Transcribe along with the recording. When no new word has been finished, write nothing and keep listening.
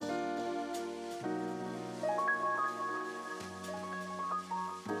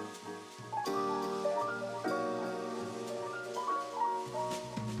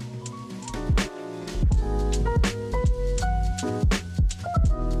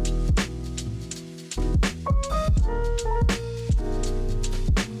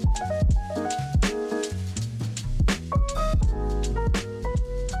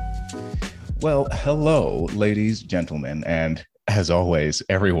Well, hello, ladies, gentlemen, and as always,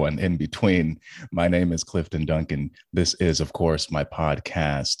 everyone in between. My name is Clifton Duncan. This is, of course, my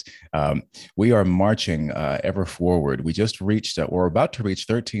podcast. We are marching ever forward. We just reached, we're about to reach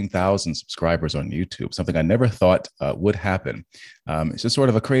 13,000 subscribers on YouTube, something I never thought would happen. It's just sort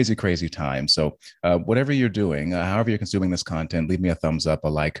of a crazy, crazy time. So, whatever you're doing, however you're consuming this content, leave me a thumbs up, a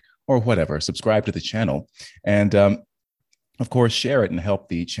like, or whatever. Subscribe to the channel. And of course, share it and help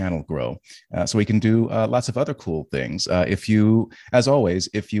the channel grow so we can do lots of other cool things. If you, as always,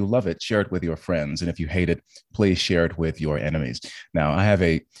 if you love it, share it with your friends. And if you hate it, please share it with your enemies. Now, I have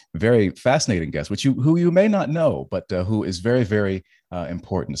a very fascinating guest, who you may not know, but who is very, very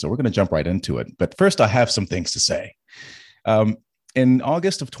important. So we're going to jump right into it. But first, I have some things to say. Um, in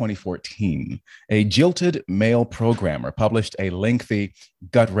August of 2014, a jilted male programmer published a lengthy,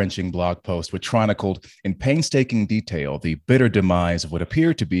 gut wrenching blog post which chronicled in painstaking detail the bitter demise of what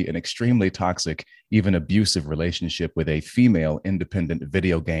appeared to be an extremely toxic, even abusive relationship with a female independent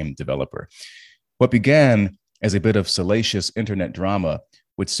video game developer. What began as a bit of salacious internet drama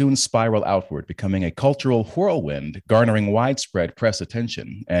would soon spiral outward, becoming a cultural whirlwind, garnering widespread press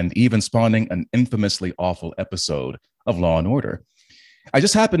attention and even spawning an infamously awful episode of Law and Order. I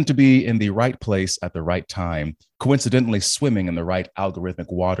just happened to be in the right place at the right time, coincidentally swimming in the right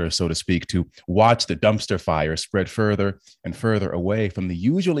algorithmic water, so to speak, to watch the dumpster fire spread further and further away from the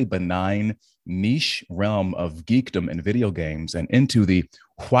usually benign niche realm of geekdom and video games and into the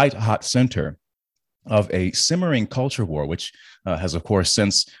white hot center of a simmering culture war, which has, of course,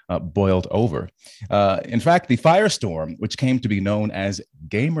 since boiled over. In fact, the firestorm, which came to be known as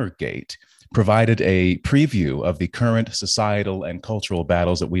Gamergate, provided a preview of the current societal and cultural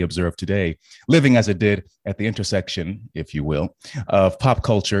battles that we observe today, living as it did at the intersection, if you will, of pop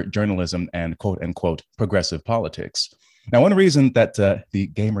culture, journalism, and quote unquote progressive politics. Now, one reason that the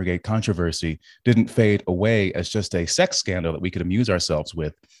Gamergate controversy didn't fade away as just a sex scandal that we could amuse ourselves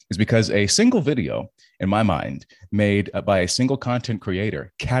with is because a single video, in my mind, made by a single content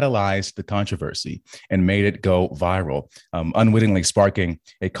creator catalyzed the controversy and made it go viral, unwittingly sparking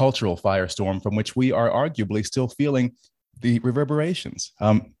a cultural firestorm from which we are arguably still feeling the reverberations.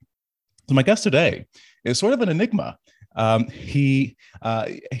 So my guest today is sort of an enigma. He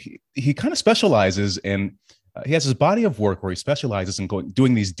kind of specializes in he has his body of work where he specializes in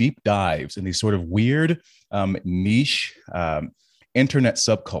doing these deep dives in these sort of weird niche internet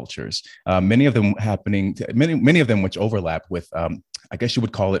subcultures. Many of them many of them which overlap with I guess you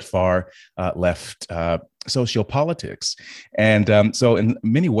would call it far left sociopolitics. And so in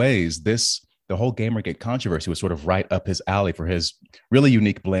many ways, the whole Gamergate controversy was sort of right up his alley for his really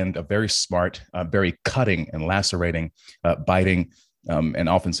unique blend of very smart, very cutting and lacerating, biting, and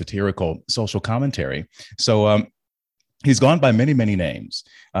often satirical social commentary. So he's gone by many, many names,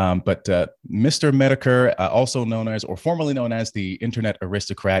 but Mr. Metokur, also known as, or formerly known as the Internet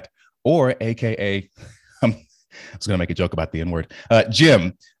Aristocrat, or AKA, I was going to make a joke about the N-word,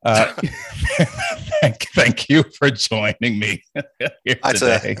 Jim. Thank you for joining me here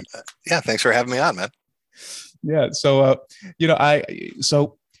today. Yeah, thanks for having me on, man. Yeah, so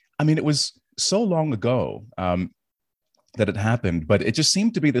I mean, it was so long ago that it happened, but it just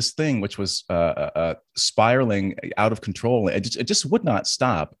seemed to be this thing which was spiraling out of control. It just would not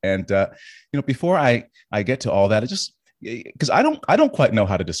stop. And before I get to all that, because I don't quite know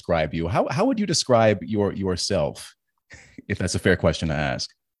how to describe you. How would you describe yourself, if that's a fair question to ask?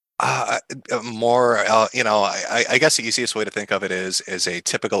 I guess the easiest way to think of it is a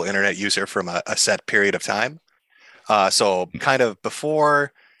typical internet user from a set period of time. So kind of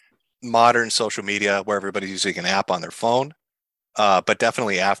before modern social media where everybody's using an app on their phone, but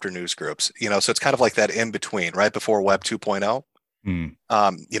definitely after news groups, so it's kind of like that in between, right before Web 2.0,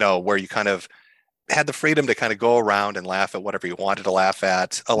 where you kind of had the freedom to kind of go around and laugh at whatever you wanted to laugh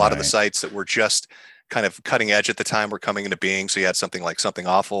at. A lot of the sites that were just kind of cutting edge at the time were coming into being. So you had something like Something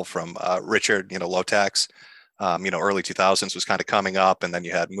Awful from Richard, Lotax, early 2000s was kind of coming up. And then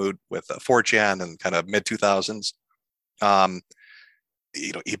you had Mood with 4chan and kind of mid 2000s.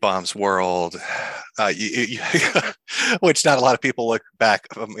 E-Bombs World, which not a lot of people look back,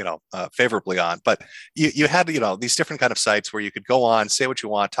 favorably on. But you had, these different kind of sites where you could go on, say what you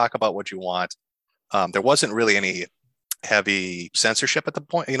want, talk about what you want. There wasn't really any heavy censorship at that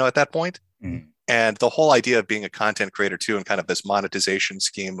point. Mm-hmm. And the whole idea of being a content creator too, and kind of this monetization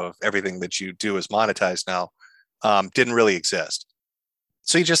scheme of everything that you do is monetized now, didn't really exist.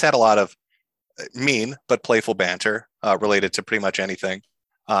 So you just had a lot of mean but playful banter related to pretty much anything,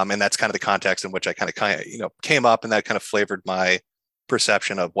 and that's kind of the context in which I kind of came up, and that kind of flavored my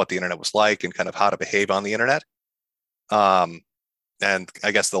perception of what the internet was like and kind of how to behave on the internet. and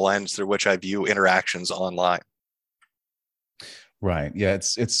I guess the lens through which I view interactions online. Right. Yeah.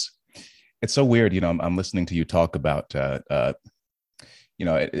 It's so weird. I'm listening to you talk about that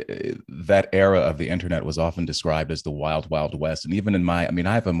era of the internet was often described as the wild, wild west. And even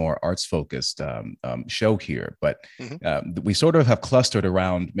I have a more arts focused show here, but we sort of have clustered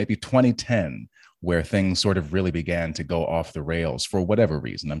around maybe 2010, where things sort of really began to go off the rails for whatever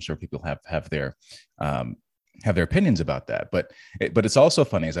reason. I'm sure people have their opinions about that, but it's also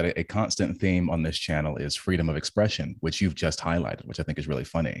funny is that a constant theme on this channel is freedom of expression, which you've just highlighted, which I think is really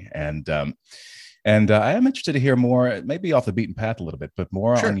funny. And I am interested to hear more, maybe off the beaten path a little bit, but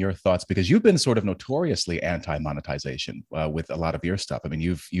more Sure. on your thoughts, because you've been sort of notoriously anti-monetization with a lot of your stuff. I mean,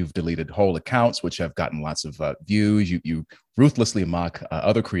 you've deleted whole accounts, which have gotten lots of views. You ruthlessly mock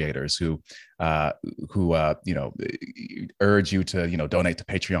other creators who urge you to donate to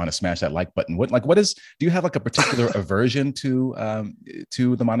Patreon and smash that like button. Do you have like a particular aversion to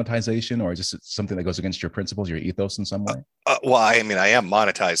the monetization, or just something that goes against your principles, your ethos in some way? Well, I mean, I am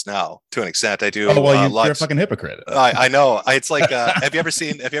monetized now to an extent. I do. Oh well, you're a lots. fucking hypocrite. I know. It's like, have you ever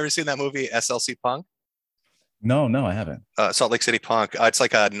seen that movie SLC Punk? No, I haven't. Salt Lake City Punk. It's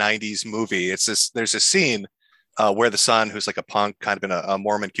like a '90s movie. There's a scene where the son, who's like a punk, kind of in a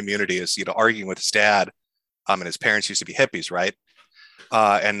Mormon community, is arguing with his dad. And his parents used to be hippies, right?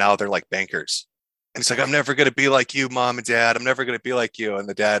 And now they're like bankers. And he's like, "I'm never going to be like you, mom and dad. I'm never going to be like you." And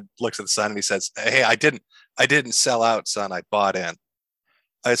the dad looks at the son and he says, "Hey, I didn't sell out, son. I bought in."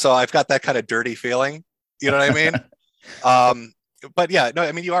 So I've got that kind of dirty feeling. You know what I mean? But yeah, no,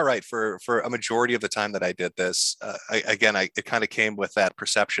 I mean, you are right. For a majority of the time that I did this, it kind of came with that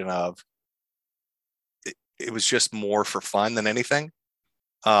perception of it was just more for fun than anything,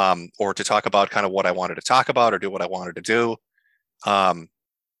 or to talk about kind of what I wanted to talk about or do what I wanted to do.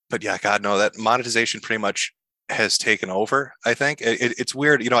 But yeah, God, no, that monetization pretty much has taken over. I think it's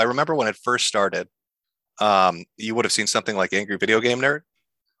weird. I remember when it first started, you would have seen something like Angry Video Game Nerd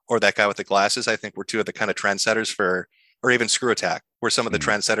or that guy with the glasses. I think were two of the kind of trendsetters or even Screw Attack were some of the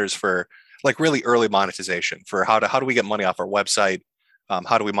trendsetters for like really early monetization for how do we get money off our website?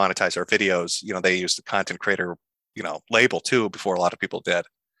 How do we monetize our videos? They used the content creator, label too before a lot of people did.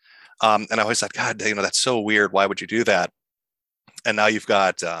 And I always thought, God, that's so weird. Why would you do that? And now you've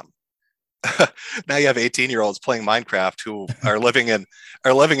got now you have 18-year-olds playing Minecraft who are living in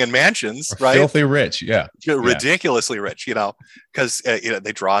mansions, right? Filthy rich, yeah, ridiculously rich, because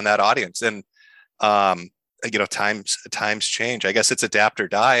they draw on that audience, and times change. I guess it's adapt or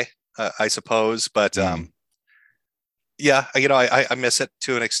die, I suppose. But yeah, I miss it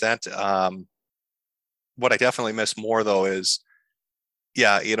to an extent. What I definitely miss more though is,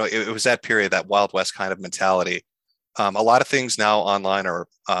 yeah, it was that period, that Wild West kind of mentality. A lot of things now online are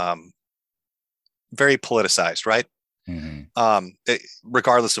very politicized, right?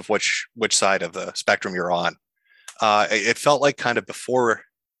 Regardless of which side of the spectrum you're on. It felt like kind of before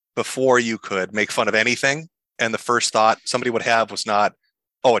you could make fun of anything, and the first thought somebody would have was not,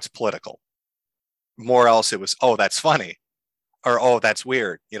 "Oh, it's political." More else, it was, "Oh, that's funny," or "Oh, that's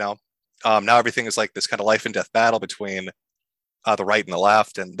weird." Now everything is like this kind of life and death battle between the right and the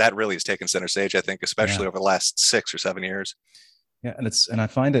left, and that really has taken center stage, I think, especially over the last 6 or 7 years. Yeah, and I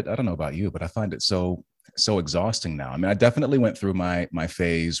find it, I don't know about you, but I find it so exhausting now. I mean, I definitely went through my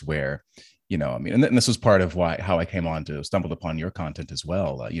phase where, and this was part of how I came on to stumbled upon your content as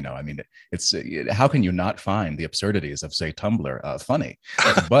well. It's how can you not find the absurdities of, say, Tumblr funny?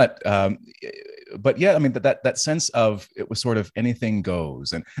 but yeah, I mean, that sense of it was sort of anything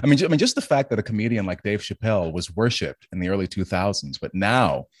goes. And I mean, just the fact that a comedian like Dave Chappelle was worshipped in the early 2000s, but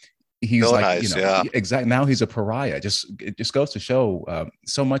now he's villainized, yeah. Exactly. Now he's a pariah. It just goes to show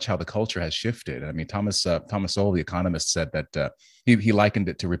so much how the culture has shifted. I mean, Thomas Sowell, the economist, said that he likened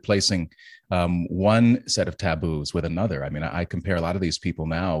it to replacing one set of taboos with another. I mean, I compare a lot of these people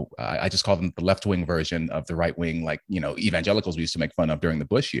now. I just call them the left-wing version of the right-wing, like, evangelicals we used to make fun of during the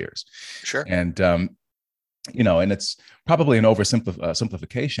Bush years. Sure. And and it's probably an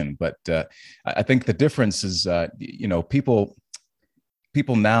oversimplification, but I think the difference is,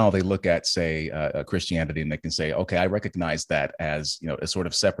 people now, they look at, say, Christianity, and they can say, okay, I recognize that as, a sort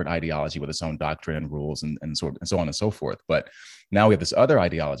of separate ideology with its own doctrine and rules and so on and so forth. But now we have this other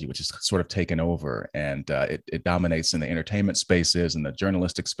ideology, which is sort of taken over, and it dominates in the entertainment spaces and the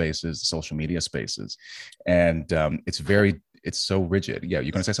journalistic spaces, the social media spaces. And it's so rigid. Yeah.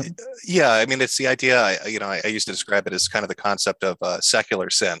 You're going to say something? Yeah. I mean, it's the idea, I used to describe it as kind of the concept of secular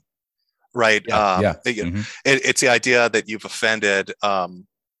sin. Right. Yeah. It's the idea that you've offended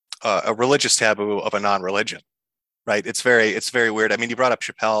a religious taboo of a non-religion. Right. It's very weird. I mean, you brought up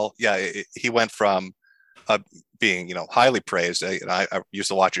Chappelle. Yeah. He went from being, highly praised. I used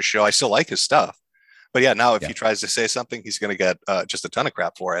to watch his show. I still like his stuff, but yeah, now if Yeah. he tries to say something, he's going to get just a ton of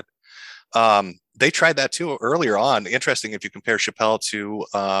crap for it. They tried that too earlier on. Interesting if you compare Chappelle to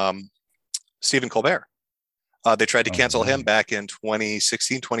Stephen Colbert. They tried to Oh, cancel him right. back in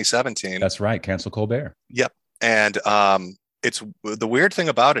 2016, 2017. That's right. Cancel Colbert. Yep. And it's the weird thing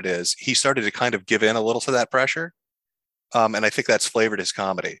about it is he started to kind of give in a little to that pressure. And I think that's flavored his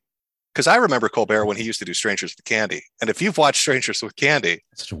comedy. Because I remember Colbert when he used to do Strangers with Candy. And if you've watched Strangers with Candy,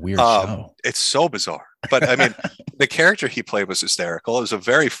 It's such a weird show. it's so bizarre. But I mean, the character he played was hysterical. It was a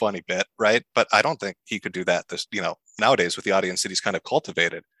very funny bit, right? But I don't think he could do that nowadays with the audience that he's kind of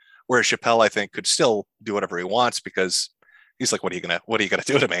cultivated. Whereas Chappelle, I think, could still do whatever he wants because he's like, what are you gonna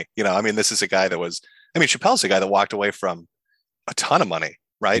do to me? I mean, this is a guy Chappelle's a guy that walked away from a ton of money,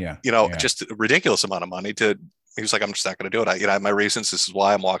 right? Yeah. Yeah. Just a ridiculous amount of money he was like, I'm just not going to do it. I have my reasons. This is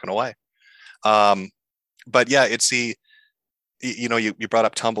why I'm walking away. But yeah, it's you brought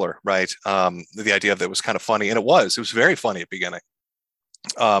up Tumblr, right? The idea of it was kind of funny, and it was very funny at the beginning.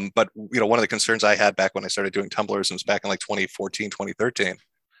 But one of the concerns I had back when I started doing Tumblrs, and it was back in like 2014, 2013,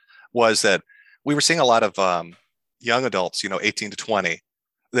 was that we were seeing a lot of young adults, 18 to 20,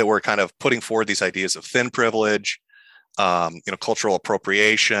 that were kind of putting forward these ideas of thin privilege, cultural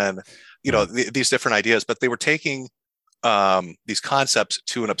appropriation, these different ideas, but they were taking these concepts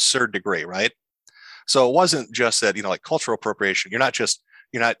to an absurd degree, right? So it wasn't just that, like cultural appropriation. You're not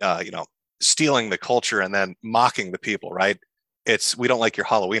stealing the culture and then mocking the people, right? It's, we don't like your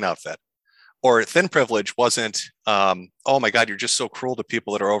Halloween outfit. Or thin privilege wasn't, oh my God, you're just so cruel to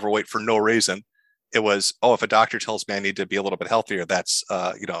people that are overweight for no reason. It was, oh, if a doctor tells me I need to be a little bit healthier, that's,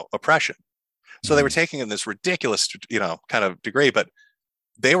 oppression. So they were taking in this ridiculous, kind of degree, but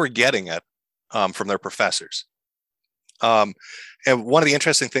they were getting it from their professors. And one of the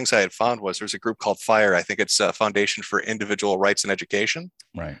interesting things I had found was there's a group called FIRE. I think it's a Foundation for Individual Rights and Education.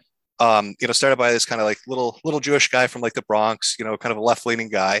 Right. Started by this kind of like little Jewish guy from like the Bronx, kind of a left-leaning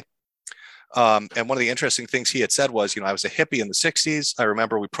guy. And one of the interesting things he had said was, I was a hippie in the 60s. I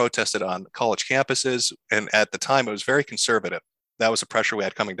remember we protested on college campuses. And at the time, it was very conservative. That was the pressure we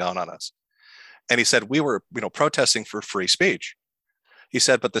had coming down on us. And he said, we were, protesting for free speech. He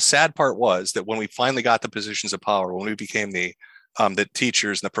said, but the sad part was that when we finally got the positions of power, when we became the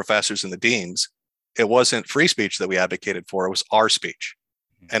teachers and the professors and the deans, it wasn't free speech that we advocated for. It was our speech.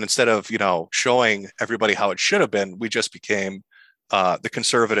 And instead of, showing everybody how it should have been, we just became the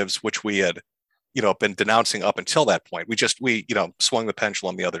conservatives, which we had, been denouncing up until that point. We swung the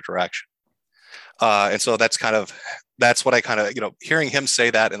pendulum the other direction. And so that's what I kind of, hearing him say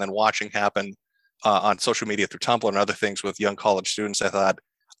that and then watching happen on social media through Tumblr and other things with young college students, I thought,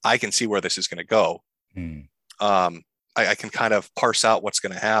 I can see where this is going to go. I can kind of parse out what's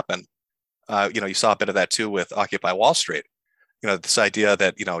going to happen. You saw a bit of that too with Occupy Wall Street. This idea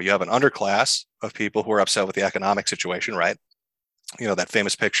that, you have an underclass of people who are upset with the economic situation, right? That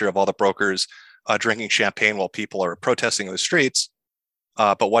famous picture of all the brokers drinking champagne while people are protesting in the streets.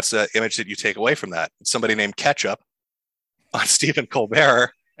 But what's the image that you take away from that? It's somebody named Ketchup on Stephen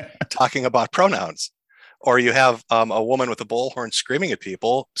Colbert talking about pronouns. Or you have a woman with a bullhorn screaming at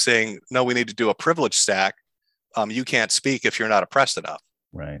people saying, no, we need to do a privilege stack. You can't speak if you're not oppressed enough.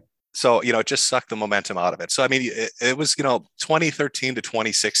 Right. So, it just sucked the momentum out of it. So, I mean, it was, 2013 to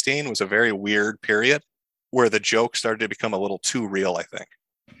 2016 was a very weird period where the joke started to become a little too real, I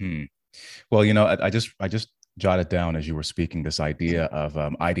think. Well, I just jotted down as you were speaking this idea of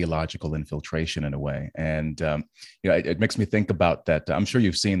ideological infiltration in a way. And, it makes me think about that. I'm sure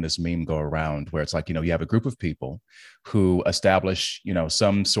you've seen this meme go around where it's like, you have a group of people who establish,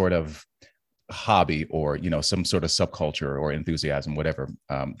 some sort of hobby or, some sort of subculture or enthusiasm, whatever,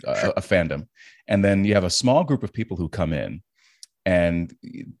 a fandom. And then you have a small group of people who come in. And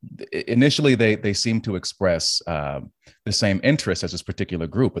initially, they seem to express the same interest as this particular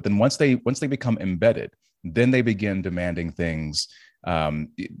group, but then once they become embedded, then they begin demanding things.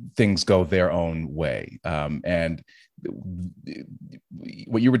 Things go their own way. And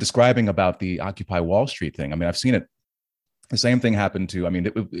what you were describing about the Occupy Wall Street thing, I mean, I've seen it. The same thing happened to, I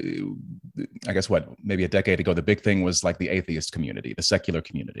mean, I guess maybe a decade ago, the big thing was like the atheist community, the secular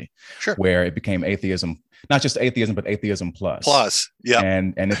community, sure, where it became atheism, not just atheism, but atheism plus. Yeah.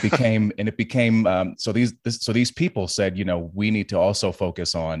 And it became, so these people said, we need to also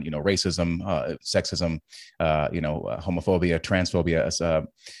focus on, racism, sexism, homophobia, transphobia.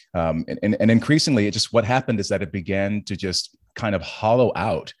 And increasingly, what happened is that it began to just kind of hollow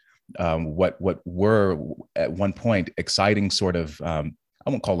out what were at one point exciting sort of I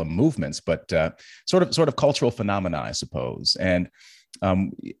won't call them movements, but sort of cultural phenomena, I suppose. And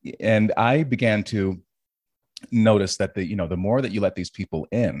I began to noticed that the more that you let these people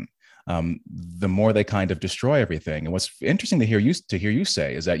in, the more they kind of destroy everything. And what's interesting to hear you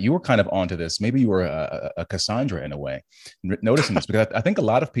say is that you were kind of onto this. Maybe you were a Cassandra in a way, noticing this, because I think a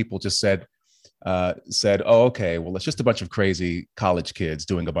lot of people just said, "Oh, okay, well, it's just a bunch of crazy college kids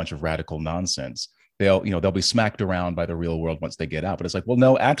doing a bunch of radical nonsense. They'll be smacked around by the real world once they get out." But it's like, well,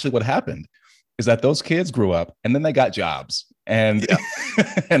 no, actually, what happened is that those kids grew up and then they got jobs, and Yeah.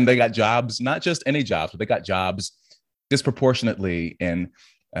 and they got jobs, not just any jobs, but they got jobs disproportionately in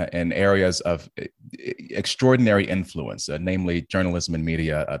areas of extraordinary influence, namely journalism and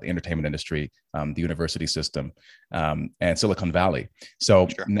media, the entertainment industry, the university system, and Silicon Valley. So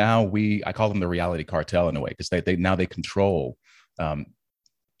Sure. now I call them the reality cartel in a way, because they control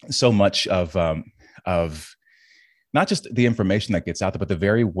so much of not just the information that gets out there, but the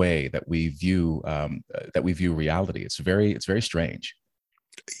very way that we view reality. It's very strange.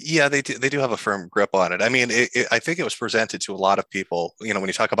 Yeah, they do have a firm grip on it. I mean, I think it was presented to a lot of people. You know, when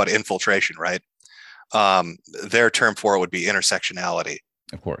you talk about infiltration, right? Their term for it would be intersectionality.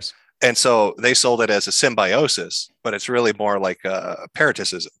 Of course. And so they sold it as a symbiosis, but it's really more like a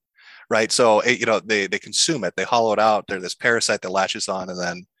parasitism, right? So they consume it, they hollow it out. They're this parasite that latches on, and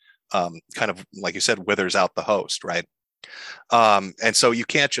then kind of like you said, withers out the host, right? And so you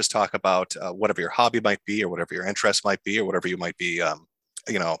can't just talk about whatever your hobby might be, or whatever your interest might be, or whatever you might be,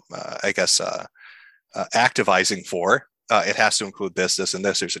 I guess, activizing for. It has to include this, this, and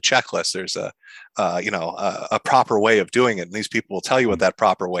this. There's a checklist. There's a proper way of doing it, and these people will tell you what that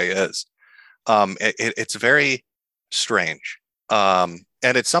proper way is. It's very strange, and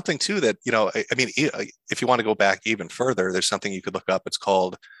it's something too that I mean, if you want to go back even further, there's something you could look up. It's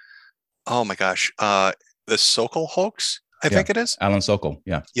called, oh my gosh, the Sokal hoax, I think it is. Alan Sokal.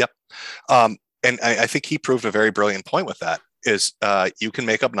 Yeah. Yep. And I think he proved a very brilliant point with that. Is you can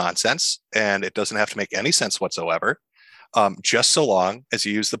make up nonsense, and it doesn't have to make any sense whatsoever, just so long as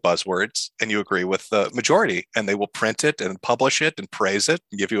you use the buzzwords and you agree with the majority, and they will print it and publish it and praise it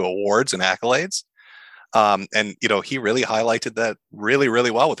and give you awards and accolades. And he really highlighted that really, really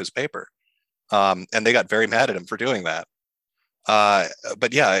well with his paper, and they got very mad at him for doing that.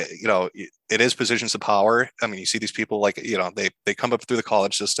 But yeah, it is positions of power. I mean, you see these people, like, they come up through the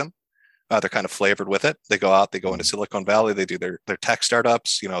college system. They're kind of flavored with it. They go out, they go into Silicon Valley, they do their tech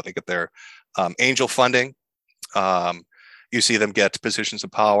startups, they get their angel funding. You see them get positions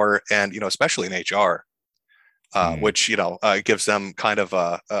of power, and, especially in HR, which, gives them kind of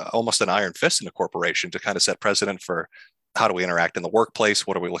almost an iron fist in a corporation to kind of set precedent for how do we interact in the workplace?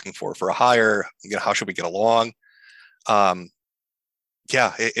 What are we looking for a hire? How should we get along?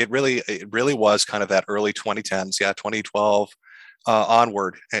 Yeah, it really was kind of that early 2010s, 2012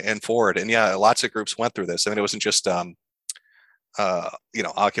 onward and forward. And yeah, lots of groups went through this. I mean, it wasn't just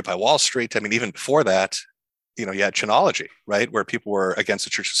Occupy Wall Street. I mean, even before that, you had Chinology, right, where people were against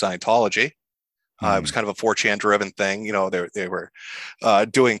the Church of Scientology. It was kind of a 4chan driven thing. They were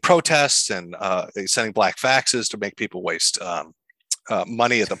doing protests and sending black faxes to make people waste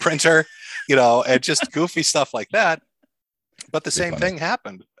money at the printer, and just goofy stuff like that. But the same thing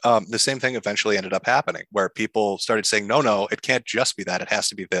happened. The same thing eventually ended up happening, where people started saying, no, it can't just be that. It has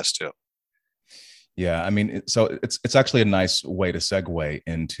to be this too. Yeah, I mean, so it's actually a nice way to segue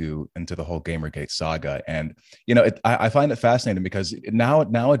into the whole Gamergate saga, and I find it fascinating because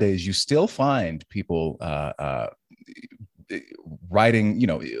nowadays you still find people writing,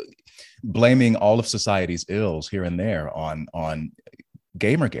 blaming all of society's ills here and there on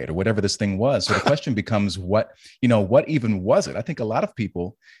Gamergate or whatever this thing was. So the question becomes, what even was it? I think a lot of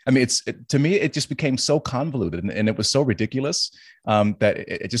people, I mean, to me, it just became so convoluted and it was so ridiculous that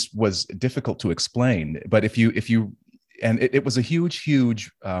it just was difficult to explain. But it was a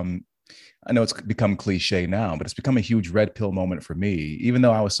huge, I know it's become cliche now, but it's become a huge red pill moment for me, even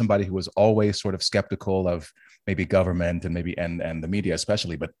though I was somebody who was always sort of skeptical of maybe government and and the media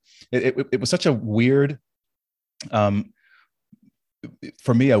especially. But it was such a weird,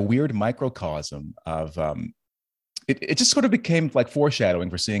 for me, a weird microcosm of it just sort of became like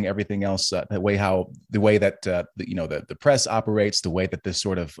foreshadowing for seeing everything else, the way that the press operates, the way that this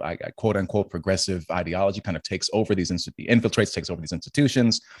sort of quote unquote progressive ideology kind of takes over these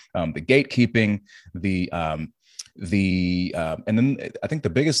institutions, the gatekeeping, and then I think the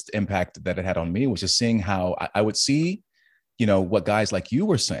biggest impact that it had on me was just seeing how I would see, what guys like you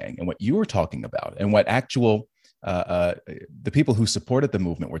were saying and what you were talking about and what actual the people who supported the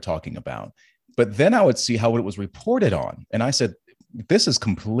movement were talking about. But then I would see how it was reported on. And I said, this is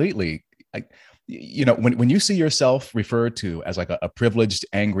completely, when you see yourself referred to as like a privileged,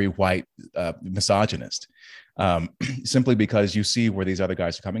 angry, white misogynist, simply because you see where these other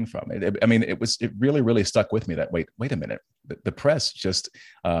guys are coming from. It really, really stuck with me that wait a minute, the press just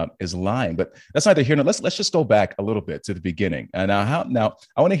is lying. But that's neither here nor let's just go back a little bit to the beginning. And now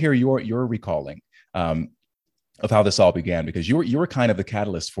I want to hear your recalling. Of how this all began, because you were kind of the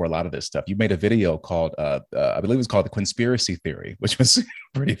catalyst for a lot of this stuff. You made a video called, I believe it was called The Conspiracy Theory, which was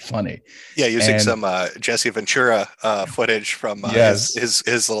pretty funny. Yeah, using some Jesse Ventura footage from yes.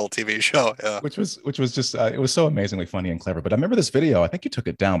 his little TV show. Yeah. Which was just, it was so amazingly funny and clever. But I remember this video, I think you took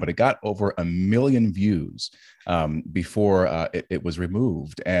it down, but it got over 1 million views before it was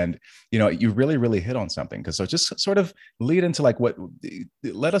removed. And, you really, really hit on something. So just sort of lead into like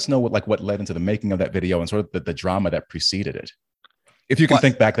let us know what led into the making of that video and sort of the drama that preceded it. If you can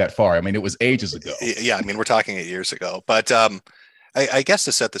think back that far. I mean, it was ages ago. Yeah, I mean, we're talking 8 years ago. But I guess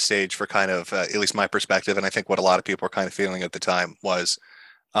to set the stage for kind of, at least my perspective, and I think what a lot of people were kind of feeling at the time was,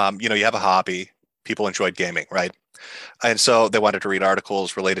 you have a hobby, people enjoyed gaming, right? And so they wanted to read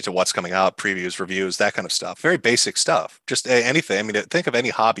articles related to what's coming out, previews, reviews, that kind of stuff. Very basic stuff, just anything. I mean, think of any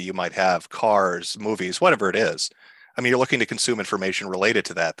hobby you might have, cars, movies, whatever it is. I mean, you're looking to consume information related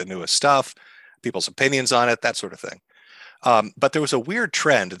to that, the newest stuff, people's opinions on it, that sort of thing. But there was a weird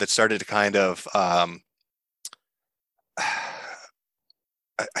trend that started to kind of, I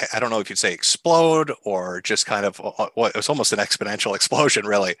don't know if you'd say explode or just kind of, it was almost an exponential explosion,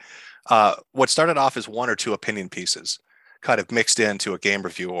 really. What started off as one or two opinion pieces kind of mixed into a game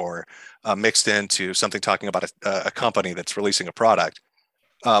review or mixed into something talking about a company that's releasing a product.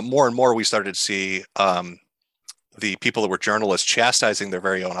 More and more, we started to see the people that were journalists chastising their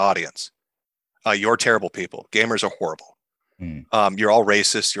very own audience. You're terrible people. Gamers are horrible. You're all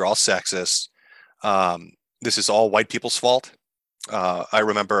racist. You're all sexist. This is all white people's fault. I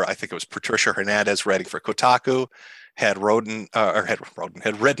remember, I think it was Patricia Hernandez writing for Kotaku, had written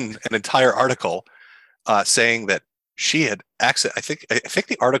an entire article saying that she had I think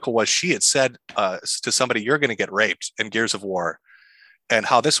the article was she had said to somebody, "You're going to get raped" in Gears of War, and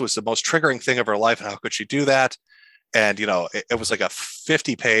how this was the most triggering thing of her life, and how could she do that? And it was like a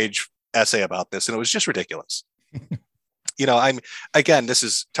 50-page essay about this, and it was just ridiculous. Again, this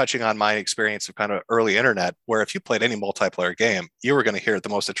is touching on my experience of kind of early internet, where if you played any multiplayer game, you were going to hear the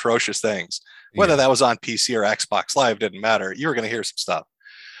most atrocious things, whether that was on PC or Xbox Live, didn't matter. You were going to hear some stuff.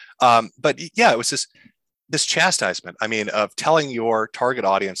 But yeah, it was this chastisement. I mean, of telling your target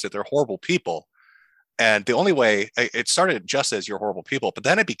audience that they're horrible people. And the only way it started just as you're horrible people, but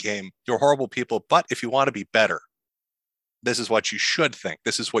then it became you're horrible people. But if you want to be better, this is what you should think.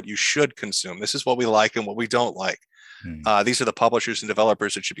 This is what you should consume. This is what we like and what we don't like. These are the publishers and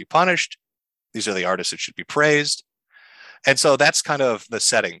developers that should be punished. These are the artists that should be praised. And so that's kind of the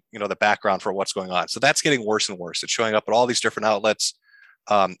setting, the background for what's going on. So that's getting worse and worse. It's showing up at all these different outlets.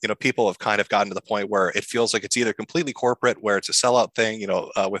 People have kind of gotten to the point where it feels like it's either completely corporate, where it's a sellout thing,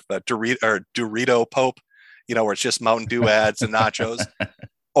 with the Dorito Pope, where it's just Mountain Dew ads and nachos,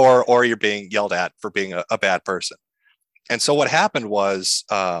 or you're being yelled at for being a bad person. And so what happened was,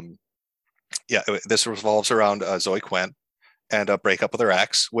 this revolves around Zoe Quinn and a breakup with her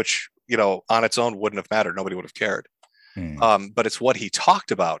ex, which, on its own wouldn't have mattered. Nobody would have cared. But it's what he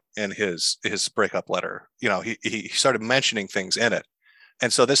talked about in his breakup letter. He started mentioning things in it.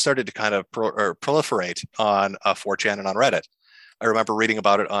 And so this started to kind of proliferate on 4chan and on Reddit. I remember reading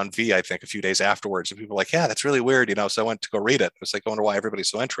about it on V, I think, a few days afterwards. And people were like, yeah, that's really weird. So I went to go read it. I was like, I wonder why everybody's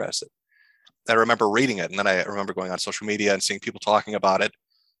so interested. I remember reading it. And then I remember going on social media and seeing people talking about it.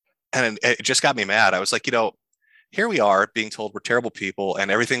 And it just got me mad. I was like, here we are being told we're terrible people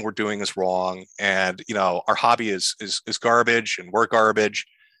and everything we're doing is wrong. And, our hobby is garbage and we're garbage.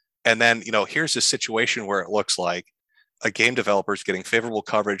 And then, here's this situation where it looks like a game developer is getting favorable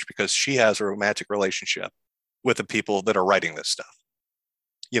coverage because she has a romantic relationship with the people that are writing this stuff.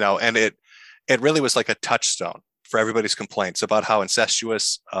 And it really was like a touchstone for everybody's complaints about how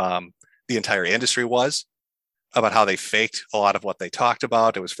incestuous the entire industry was, about how they faked a lot of what they talked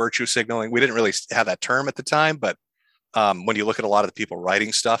about. It was virtue signaling. We didn't really have that term at the time, but when you look at a lot of the people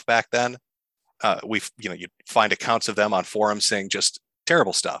writing stuff back then, you'd find accounts of them on forums saying just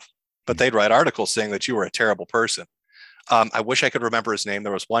terrible stuff, but they'd write articles saying that you were a terrible person. I wish I could remember his name.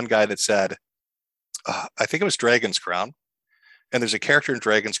 There was one guy that said, I think it was Dragon's Crown. And there's a character in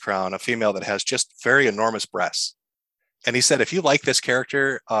Dragon's Crown, a female that has just very enormous breasts. And he said, if you like this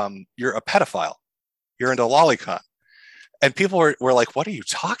character, you're a pedophile. You're into lolicon. And people were like, what are you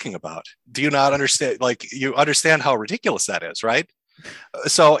talking about? Do you not understand? Like, you understand how ridiculous that is, right?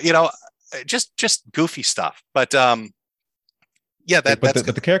 So, just goofy stuff. But, Yeah, But that's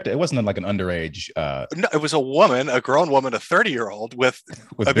the character, it wasn't like an underage no, it was a woman, a grown woman, a 30-year-old with, I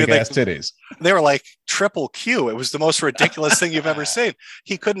with mean, big ass titties. they were like triple Q. It was the most ridiculous thing you've ever seen.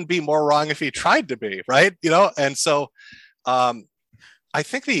 He couldn't be more wrong if he tried to be, right? And so um, I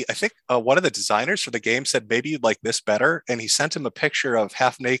think one of the designers for the game said maybe you'd like this better, and he sent him a picture of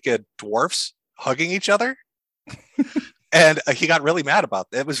half naked dwarfs hugging each other, and he got really mad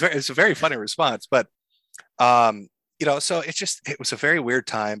about that. It's a very funny response, but um, so it was a very weird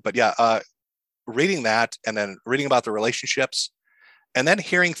time. But yeah, reading that and then reading about the relationships and then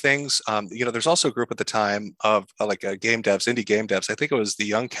hearing things. There's also a group at the time of game devs, indie game devs. I think it was the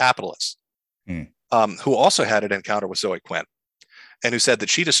Young Capitalists, Mm. who also had an encounter with Zoe Quinn, and who said that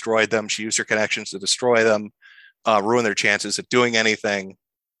she destroyed them. She used her connections to destroy them, ruin their chances at doing anything.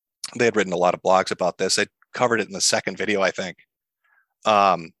 They had written a lot of blogs about this. They covered it in the second video, I think.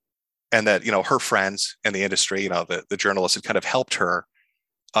 And that, her friends in the industry, the journalists had kind of helped her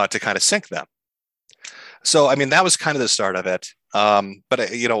to kind of sink them. So, I mean, that was kind of the start of it. But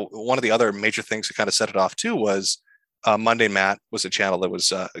one of the other major things that kind of set it off too was Mundane Matt was a channel that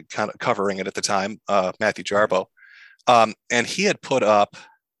was kind of covering it at the time, Matthew Jarbo. And he had put up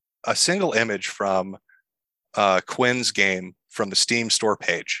a single image from Quinn's game from the Steam store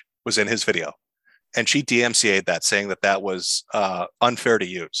page was in his video. And she DMCA'd that, saying that was unfair to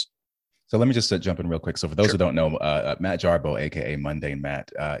use. So let me just jump in real quick. So for those Sure. who don't know, Matt Jarbo, aka Mundane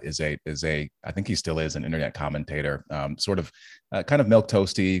Matt, is a I think he still is an internet commentator, sort of kind of milk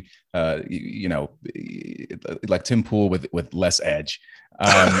toasty, like Tim Pool with less edge.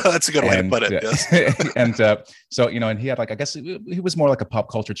 That's a good way to put it. Yes. And so and he had I guess he was more like a pop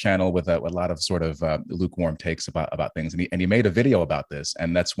culture channel with a lot of sort of lukewarm takes about things, and he made a video about this,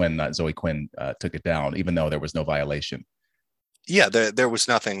 and that's when Zoe Quinn took it down, even though there was no violation. Yeah, there was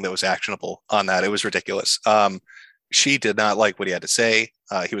nothing that was actionable on that. It was ridiculous. She did not like what he had to say.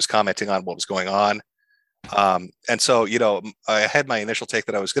 He was commenting on what was going on. And so, I had my initial take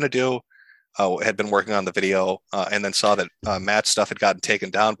that I was going to do, had been working on the video, and then saw that Matt's stuff had gotten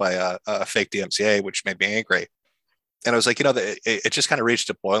taken down by a fake DMCA, which made me angry. And I was like, it just kind of reached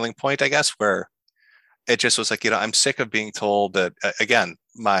a boiling point, I guess, where it just was like, I'm sick of being told that, again,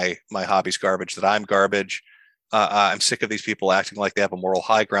 my hobby's garbage, that I'm garbage. I'm sick of these people acting like they have a moral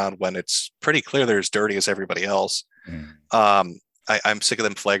high ground when it's pretty clear they're as dirty as everybody else. Mm. I'm sick of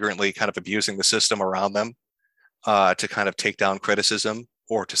them flagrantly kind of abusing the system around them to kind of take down criticism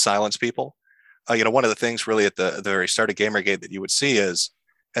or to silence people. One of the things really at the very start of Gamergate that you would see is,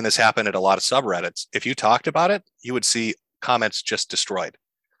 and this happened at a lot of subreddits, if you talked about it, you would see comments just destroyed.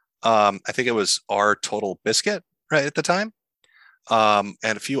 I think it was our Total Biscuit right at the time. And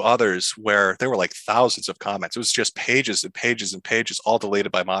a few others where there were like thousands of comments. It was just pages and pages and pages, all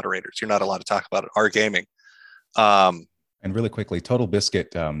deleted by moderators. You're not allowed to talk about it. Our gaming. And really quickly, Total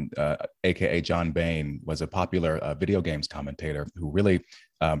Biscuit, aka John Bain, was a popular video games commentator who really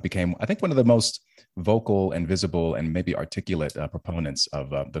became, I think, one of the most vocal and visible and maybe articulate proponents of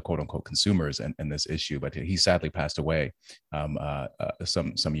the quote unquote consumers in this issue. But he sadly passed away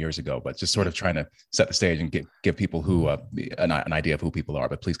some years ago. But just sort of trying to set the stage and give people who an idea of who people are.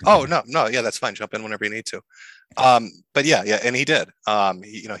 But please continue. Oh, no, yeah, that's fine. Jump in whenever you need to. But yeah, and he did.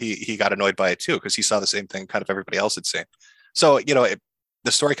 He got annoyed by it too, because he saw the same thing kind of everybody else had seen. So the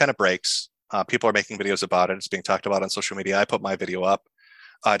story kind of breaks. People are making videos about it. It's being talked about on social media. I put my video up.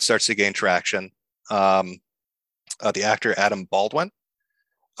 It starts to gain traction. The actor Adam Baldwin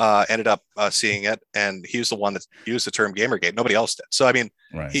ended up seeing it, and he was the one that used the term Gamergate. Nobody else did. So I mean,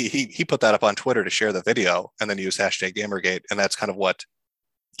 right. he put that up on Twitter to share the video, and then used hashtag Gamergate, and that's kind of what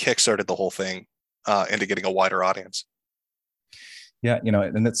kickstarted the whole thing into getting a wider audience. Yeah,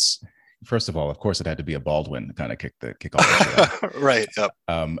 and it's, first of all, of course, it had to be a Baldwin to kind of kick off the show. Right. Yep.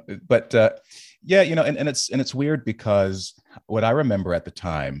 But yeah, and it's weird because what I remember at the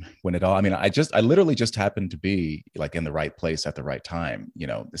time when it all, I mean, I literally just happened to be like in the right place at the right time,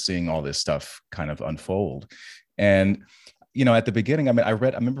 seeing all this stuff kind of unfold. And at the beginning, I mean, I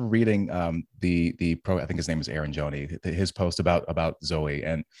remember reading the pro, I think his name is Aaron Joni, his post about Zoe,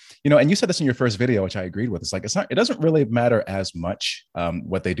 and and you said this in your first video, which I agreed with. It's like it doesn't really matter as much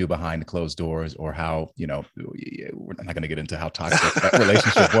what they do behind closed doors, or how we're not going to get into how toxic that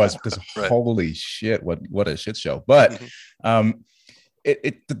relationship was, because right. Holy shit, what a shit show. But the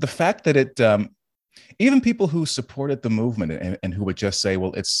fact that it even people who supported the movement and who would just say,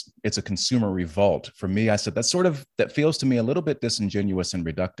 well, it's a consumer revolt. For me, I said that feels to me a little bit disingenuous and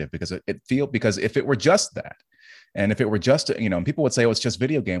reductive, because because if it were just that, and if it were just, and people would say, oh, it's just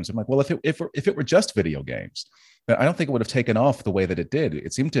video games. I'm like, well, if it were just video games, then I don't think it would have taken off the way that it did.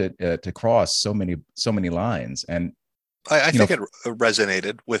 It seemed to cross so many lines. And I You know, think it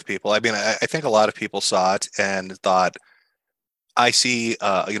resonated with people. I mean, I think a lot of people saw it and thought, I see,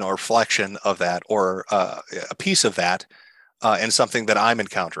 a reflection of that or a piece of that in something that I'm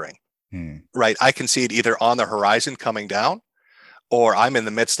encountering. hmm, Right? I can see it either on the horizon coming down, or I'm in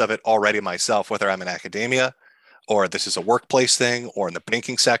the midst of it already myself, whether I'm in academia, or this is a workplace thing, or in the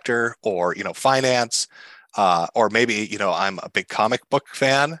banking sector, or finance, or maybe I'm a big comic book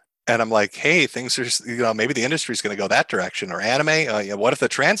fan, and I'm like, hey, things are maybe the industry is going to go that direction, or anime. What if the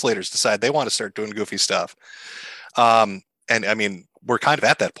translators decide they want to start doing goofy stuff? And I mean, we're kind of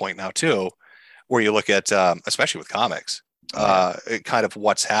at that point now too, where you look at, especially with comics, oh yeah. kind of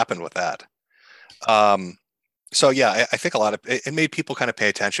what's happened with that. Um, so yeah, I think a lot of it made people kind of pay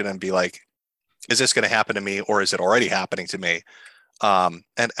attention and be like, is this going to happen to me, or is it already happening to me? And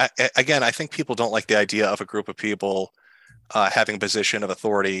again, I think people don't like the idea of a group of people having a position of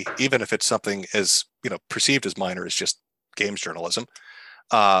authority, even if it's something as perceived as minor as just games journalism,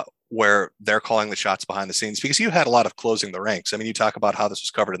 where they're calling the shots behind the scenes. Because you had a lot of closing the ranks. I mean, you talk about how this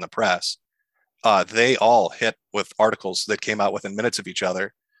was covered in the press. They all hit with articles that came out within minutes of each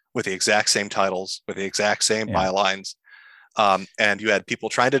other, with the exact same titles, with the exact same Yeah. bylines. And you had people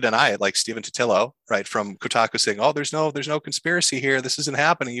trying to deny it, like Stephen Totillo, right, from Kotaku, saying, "Oh, there's no conspiracy here. This isn't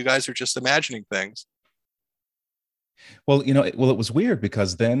happening. You guys are just imagining things." Well, it was weird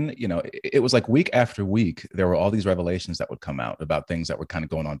because then, it was like week after week, there were all these revelations that would come out about things that were kind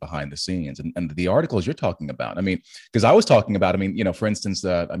of going on behind the scenes. And the articles you're talking about, I mean, because I was talking about, I mean, for instance,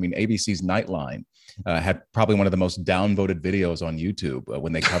 I mean, ABC's Nightline had probably one of the most downvoted videos on YouTube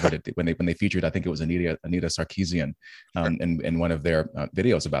when they covered it, when they featured, I think it was Anita Sarkeesian Sure. in one of their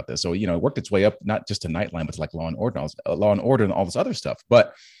videos about this. So, it worked its way up, not just to Nightline, but to like Law and Order and all this other stuff.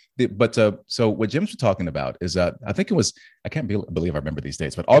 So what Jim's talking about is I think it was, I can't believe I remember these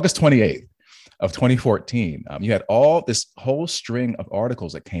dates, but August 28th of 2014, you had all this whole string of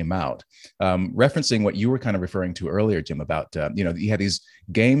articles that came out referencing what you were kind of referring to earlier, Jim, about you had these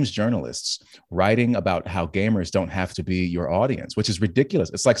games journalists writing about how gamers don't have to be your audience, which is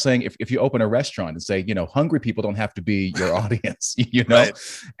ridiculous. It's like saying if you open a restaurant and say hungry people don't have to be your audience, Right.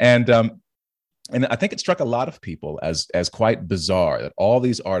 and and I think it struck a lot of people as quite bizarre that all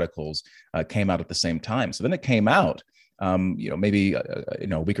these articles came out at the same time. So then it came out, maybe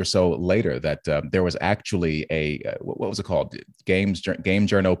a week or so later, that there was actually what was it called, Game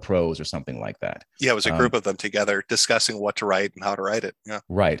Journal Pros or something like that. Yeah, it was a group of them together discussing what to write and how to write it. Yeah.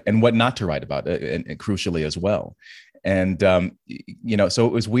 Right, and what not to write about, and crucially as well. And so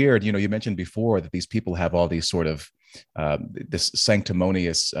it was weird. You mentioned before that these people have all these sort of this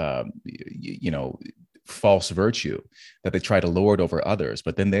sanctimonious, false virtue that they try to lord over others,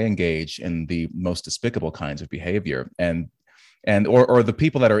 but then they engage in the most despicable kinds of behavior. And the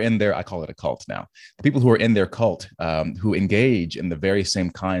people that are in there, I call it a cult now. The people who are in their cult, who engage in the very same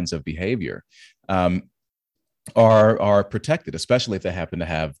kinds of behavior, are protected, especially if they happen to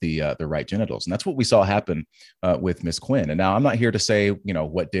have the right genitals. And that's what we saw happen with Miss Quinn. And now I'm not here to say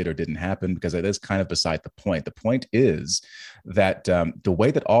what did or didn't happen, because it is kind of beside the point. The point is that the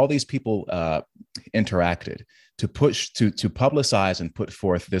way that all these people interacted to publicize and put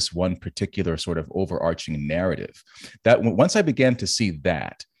forth this one particular sort of overarching narrative, that once I began to see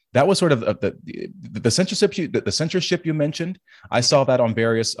that was sort of the censorship you mentioned. I saw that on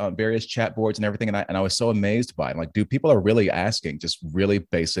various chat boards and everything, and I was so amazed by it. I'm like, dude, people are really asking just really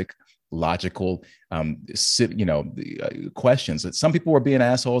basic, logical, questions. That some people were being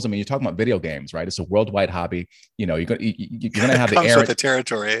assholes. I mean, you're talking about video games, right? It's a worldwide hobby. You're gonna have the Comes with errant. the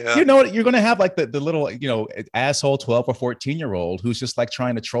territory. Yeah. You're going to have like the little, asshole 12 or 14-year-old who's just like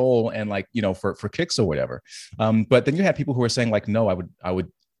trying to troll and like, for kicks or whatever. But then you have people who are saying like, no, I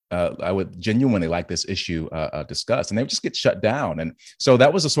would genuinely like this issue discussed, and they would just get shut down. And so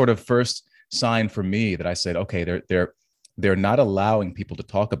that was a sort of first sign for me that I said, okay, they're not allowing people to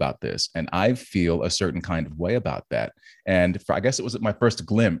talk about this, and I feel a certain kind of way about that. And I guess it was my first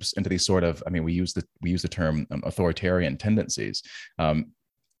glimpse into these sort of, I mean, we use the term authoritarian tendencies.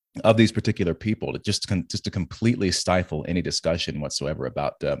 Of these particular people, to completely stifle any discussion whatsoever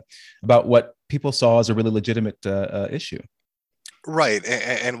about what people saw as a really legitimate issue. Right.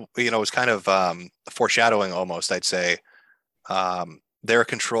 And it was kind of foreshadowing almost, I'd say, their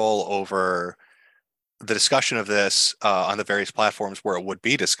control over the discussion of this on the various platforms where it would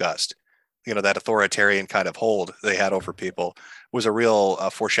be discussed. That authoritarian kind of hold they had over people was a real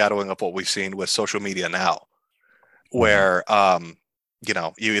foreshadowing of what we've seen with social media now, Mhm. where,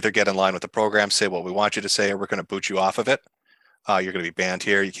 you either get in line with the program, say what we want you to say, or we're going to boot you off of it. You're going to be banned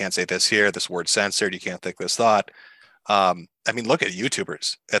here. You can't say this here. This word censored. You can't think this thought. I mean, look at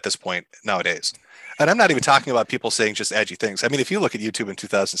YouTubers at this point nowadays. And I'm not even talking about people saying just edgy things. I mean, if you look at YouTube in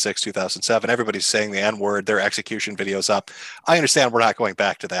 2006, 2007, everybody's saying the N word, their execution videos up. I understand we're not going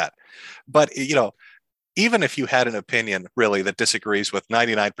back to that. But, even if you had an opinion really that disagrees with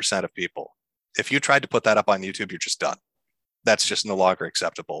 99% of people, if you tried to put that up on YouTube, you're just done. That's just no longer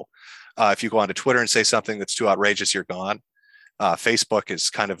acceptable. If you go onto Twitter and say something that's too outrageous, you're gone. Facebook is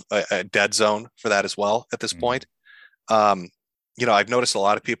kind of a dead zone for that as well at this point. I've noticed a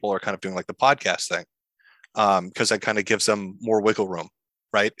lot of people are kind of doing like the podcast thing because that kind of gives them more wiggle room,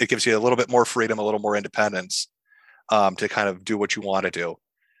 right? It gives you a little bit more freedom, a little more independence to kind of do what you want to do.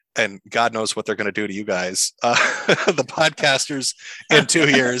 And God knows what they're going to do to you guys, the podcasters in 2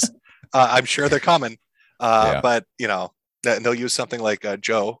 years. I'm sure they're coming, but they'll use something like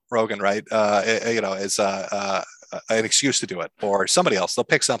Joe Rogan, right? As an excuse to do it, or somebody else. They'll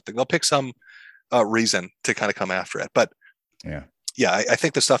pick something. They'll pick some reason to kind of come after it. But I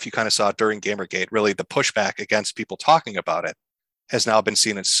think the stuff you kind of saw during Gamergate, really the pushback against people talking about it, has now been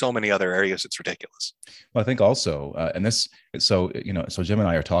seen in so many other areas. It's ridiculous. Well, I think also, so Jim and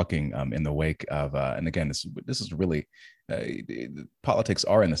I are talking in the wake of, and again, this is really, politics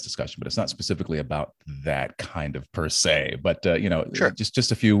are in this discussion, but it's not specifically about that kind of per se. But sure.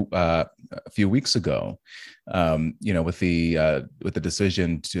 just a few weeks ago, with the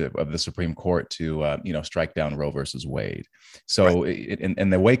decision of the Supreme Court to strike down Roe versus Wade. So right. In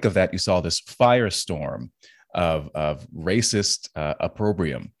the wake of that, you saw this firestorm of racist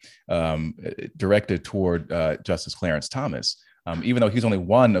opprobrium directed toward Justice Clarence Thomas, even though he's only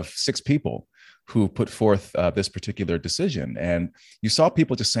one of 6 people who put forth this particular decision. And you saw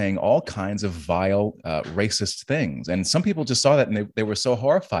people just saying all kinds of vile, racist things. And some people just saw that and they were so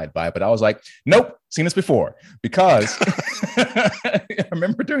horrified by it. But I was like, nope, seen this before. Because I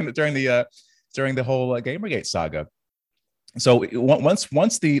remember during the whole Gamergate saga. So once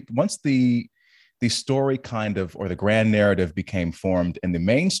the story kind of, or the grand narrative became formed in the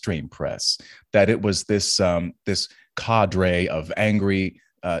mainstream press that it was this cadre of angry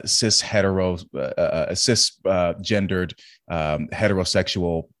cisgendered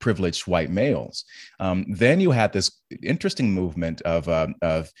heterosexual privileged white males. Then you had this interesting movement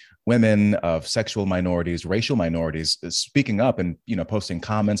of women, of sexual minorities, racial minorities speaking up and posting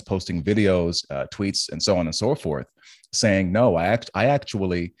comments, posting videos, tweets, and so on and so forth, saying, no, I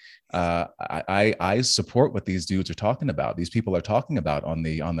actually I support what these dudes are talking about. These people are talking about on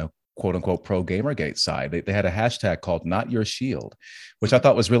the quote unquote pro Gamergate side. They had a hashtag called Not Your Shield, which I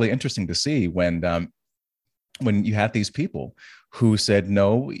thought was really interesting to see when you had these people who said,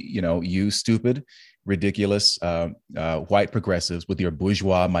 no, you stupid, ridiculous white progressives with your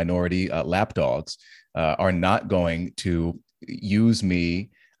bourgeois minority lapdogs are not going to use me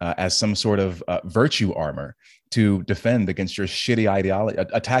as some sort of virtue armor to defend against your shitty ideology,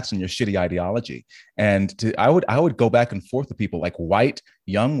 attacks on your shitty ideology. And I would go back and forth with people like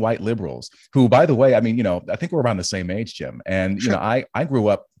young white liberals who, by the way, I mean, I think we're around the same age, Jim. And, sure. I grew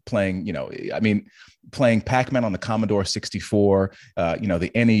up playing, playing Pac-Man on the Commodore 64,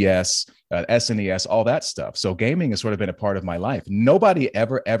 the NES, SNES, all that stuff. So gaming has sort of been a part of my life. Nobody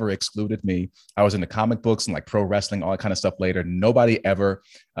ever excluded me. I was into comic books and like pro wrestling, all that kind of stuff later. Nobody ever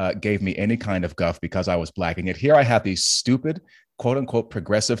gave me any kind of guff because I was Black. And yet here I have these stupid, quote unquote,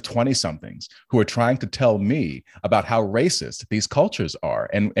 progressive 20-somethings who are trying to tell me about how racist these cultures are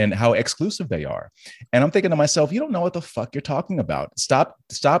and how exclusive they are. And I'm thinking to myself, you don't know what the fuck you're talking about. Stop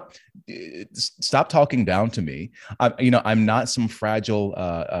talking down to me. I'm not some fragile,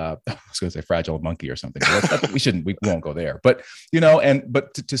 I was going to say fragile monkey or something. We won't go there. But,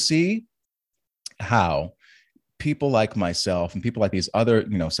 but to see how people like myself and people like these other,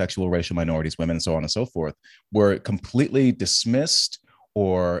 sexual, racial minorities, women, and so on and so forth, were completely dismissed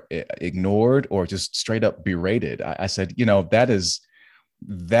or ignored or just straight up berated. I said,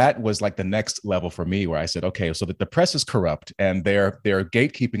 that was like the next level for me, where I said, okay, so that the press is corrupt and they're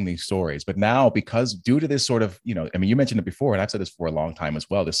gatekeeping these stories. But now, because due to this sort of, you mentioned it before, and I've said this for a long time as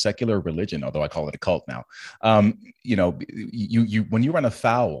well, the secular religion, although I call it a cult now, you when you run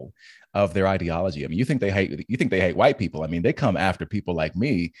afoul of their ideology, I mean, you think they hate white people. I mean, they come after people like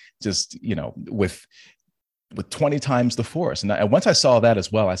me, just, with 20 times the force. And once I saw that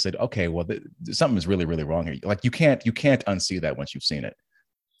as well, I said, okay, well, something is really, really wrong here. Like you can't unsee that once you've seen it.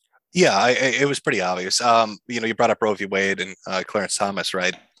 Yeah, it was pretty obvious. You brought up Roe v. Wade and Clarence Thomas,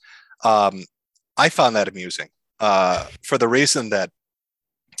 right? I found that amusing for the reason that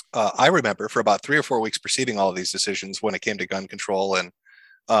I remember for about 3 or 4 weeks preceding all of these decisions, when it came to gun control and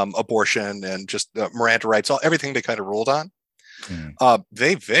abortion and just Miranda rights, everything they kind of ruled on,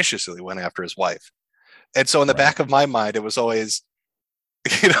 they viciously went after his wife. And so in the Right. back of my mind, it was always,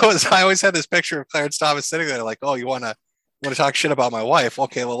 I always had this picture of Clarence Thomas sitting there like, oh, you want to talk shit about my wife?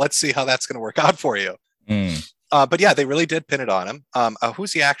 Okay, well, let's see how that's going to work out for you. Mm. But yeah, they really did pin it on him.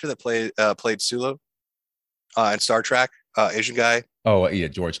 Who's the actor that played Sulu in Star Trek? Asian guy. Oh yeah,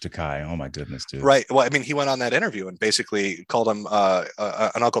 George Takei. Oh my goodness, dude. Right. Well, I mean, he went on that interview and basically called him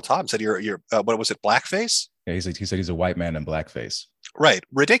an Uncle Tom. Said you're what was it, blackface? Yeah, he said he's a white man in blackface. Right.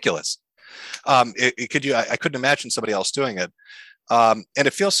 Ridiculous. I couldn't imagine somebody else doing it. And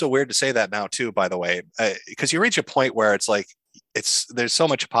it feels so weird to say that now too, by the way, because you reach a point where it's like there's so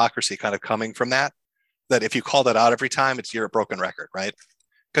much hypocrisy kind of coming from that if you call that out every time, you're a broken record, right?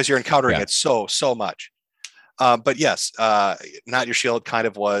 Because you're encountering Yeah. it so much. But yes, Not Your Shield kind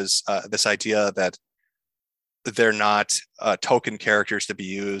of was this idea that they're not token characters to be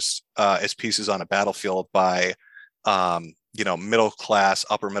used as pieces on a battlefield by middle class,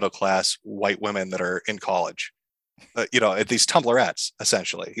 upper middle class white women that are in college. At these Tumblrettes,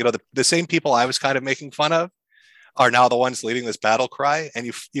 essentially. The same people I was kind of making fun of are now the ones leading this battle cry,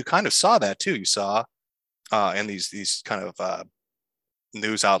 and you kind of saw that too. You saw in these kind of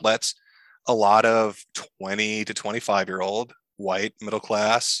news outlets a lot of 20 to 25-year-old white middle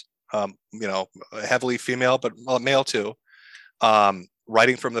class, heavily female but male too,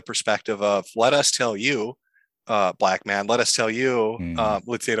 writing from the perspective of let us tell you, black man, let us tell you, Mm.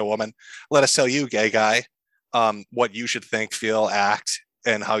 Latina woman, let us tell you, gay guy, what you should think, feel, act,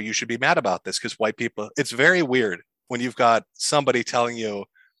 and how you should be mad about this. Because white people, it's very weird when you've got a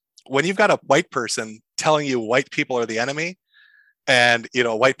white person telling you white people are the enemy, and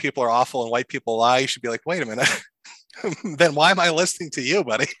white people are awful and white people lie. You should be like, wait a minute, then why am I listening to you,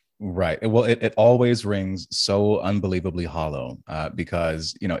 buddy? Right. Well, it always rings so unbelievably hollow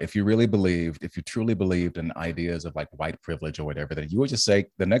because, if you truly believed in ideas of like white privilege or whatever, then you would just say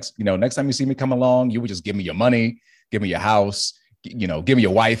next time you see me come along, you would just give me your money, give me your house, give me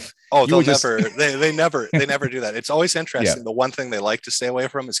your wife. Oh, You they'll would just, never, they never do that. It's always yeah. interesting. The one thing they like to stay away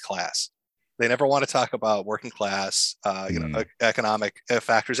from is class. They never want to talk about working class, Mm. economic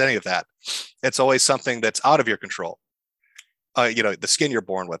factors, any of that. It's always something that's out of your control. The skin you're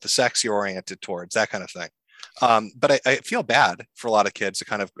born with, the sex you're oriented towards, that kind of thing. But I feel bad for a lot of kids that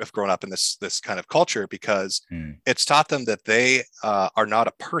kind of have grown up in this kind of culture because Mm. it's taught them that they are not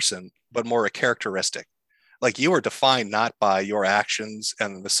a person, but more a characteristic. Like you are defined not by your actions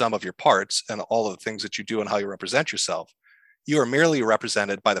and the sum of your parts and all of the things that you do and how you represent yourself. You are merely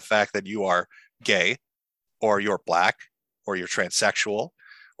represented by the fact that you are gay, or you're black, or you're transsexual,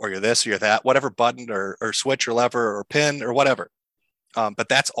 or you're this, or you're that, whatever button or switch or lever or pin or whatever. But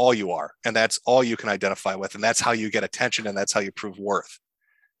that's all you are. And that's all you can identify with. And that's how you get attention. And that's how you prove worth.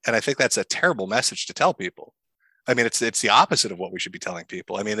 And I think that's a terrible message to tell people. I mean, it's the opposite of what we should be telling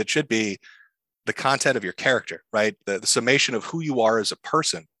people. I mean, it should be the content of your character, right? The summation of who you are as a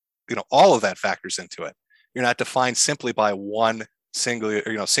person. All of that factors into it. You're not defined simply by one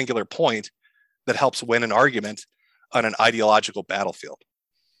singular point that helps win an argument on an ideological battlefield.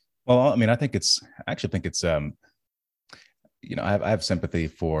 Well, I mean, I actually think it's, I have sympathy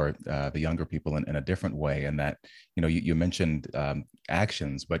for the younger people in a different way. In that, you mentioned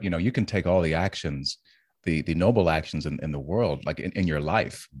actions, but you can take all the actions, the noble actions in the world, like in your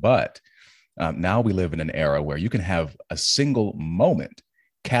life. But now we live in an era where you can have a single moment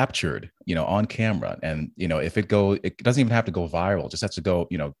captured, on camera, and if it doesn't even have to go viral, it just has to go,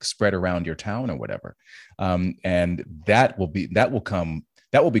 spread around your town or whatever, and that will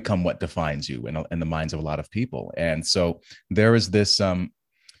become what defines you in the minds of a lot of people. And so there is this, I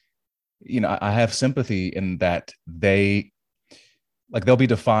have sympathy in that they'll be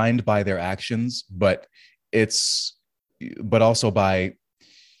defined by their actions, but also by,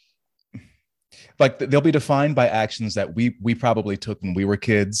 like, they'll be defined by actions that we probably took when we were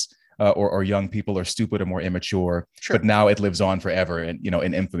kids, or young people, or stupid or more immature. Sure. But now it lives on forever, and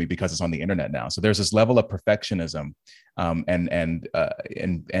in infamy, because it's on the internet now. So there's this level of perfectionism,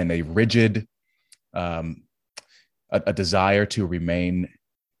 and a rigid, a desire to remain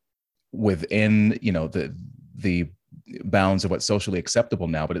within the bounds of what's socially acceptable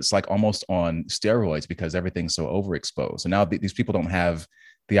now. But it's like almost on steroids because everything's so overexposed. And now these people don't have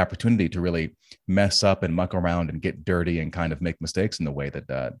the opportunity to really mess up and muck around and get dirty and kind of make mistakes in the way that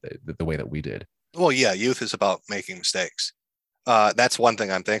the way that we did. Well, yeah, youth is about making mistakes. That's one thing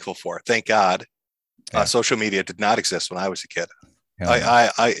I'm thankful for. Thank God, Yeah. social media did not exist when I was a kid. Hell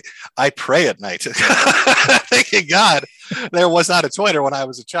yeah. I pray at night, thanking God there was not a Twitter when I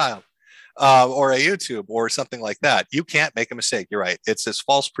was a child, or a YouTube or something like that. You can't make a mistake. You're right. It's this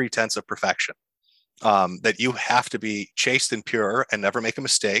false pretense of perfection, that you have to be chaste and pure and never make a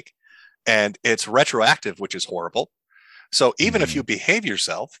mistake. and it's retroactive, which is horrible. So even if Mhm. you behave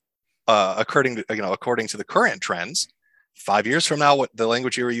yourself according to the current trends, 5 years from now, what the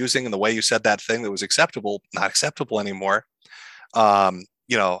language you were using and the way you said that thing that was acceptable, not acceptable anymore. I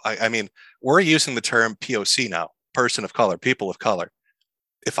mean, we're using the term POC now, person of color, people of color.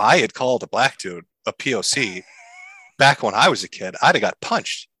 If I had called a black dude a POC back when I was a kid, I'd have got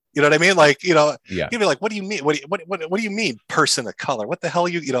punched. You know what I mean? Like, Yeah. you'd be like, "What do you mean? What do you mean, person of color? What the hell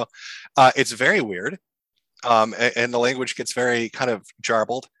It's very weird, and the language gets very kind of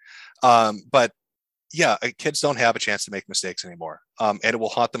jarbled. But yeah, kids don't have a chance to make mistakes anymore, and it will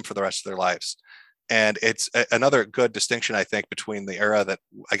haunt them for the rest of their lives. And it's another good distinction, I think, between the era that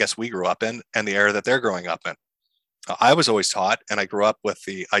I guess we grew up in and the era that they're growing up in. I was always taught, and I grew up with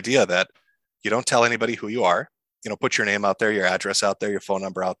the idea that you don't tell anybody who you are. Put your name out there, your address out there, your phone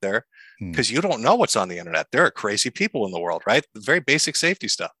number out there, Mm. because you don't know what's on the internet. There are crazy people in the world, right? Very basic safety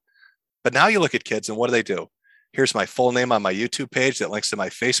stuff. But now you look at kids and what do? Here's my full name on my YouTube page that links to my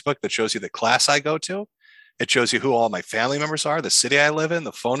Facebook that shows you the class I go to. It shows you who all my family members are, the city I live in,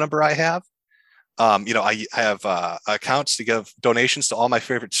 the phone number I have. I have accounts to give donations to all my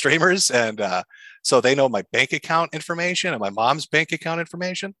favorite streamers, and so they know my bank account information and my mom's bank account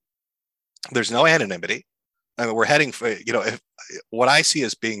information. There's no anonymity. I mean, we're heading for, what I see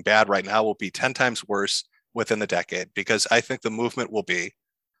as being bad right now will be 10 times worse within the decade, because I think the movement will be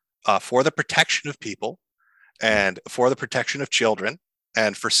for the protection of people and for the protection of children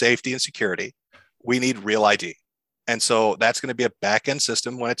and for safety and security. We need real ID. And so that's going to be a back end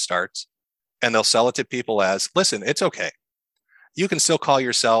system when it starts. And they'll sell it to people as, listen, it's okay. You can still call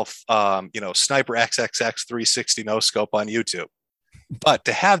yourself, Sniper XXX 360 No Scope on YouTube. But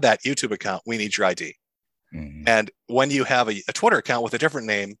to have that YouTube account, we need your ID. Mhm. And when you have a Twitter account with a different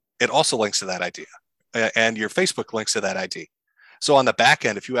name, it also links to that idea. And your Facebook links to that ID. So on the back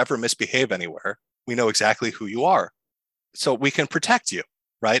end, if you ever misbehave anywhere, we know exactly who you are. So we can protect you,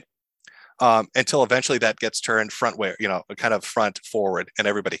 right? Until eventually that gets turned front way, kind of front forward, and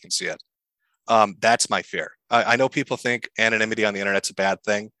everybody can see it. That's my fear. I know people think anonymity on the internet's a bad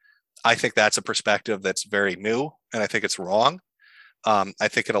thing. I think that's a perspective that's very new, and I think it's wrong. I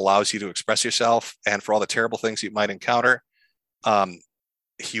think it allows you to express yourself, and for all the terrible things you might encounter, um,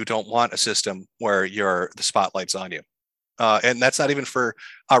 you don't want a system where the spotlight's on you. And that's not even for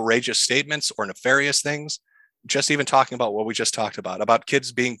outrageous statements or nefarious things. Just even talking about what we just talked about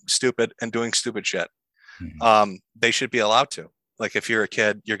kids being stupid and doing stupid shit. Mhm. They should be allowed to. Like, if you're a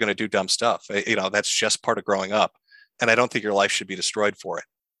kid, you're going to do dumb stuff. That's just part of growing up. And I don't think your life should be destroyed for it.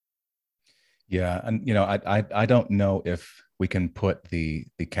 Yeah, and I don't know if we can put the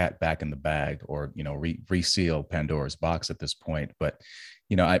cat back in the bag, or reseal Pandora's box at this point. But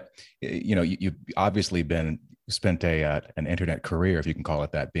you obviously been spent an internet career, if you can call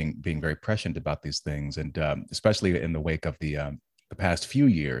it that, being very prescient about these things, and especially in the wake of the past few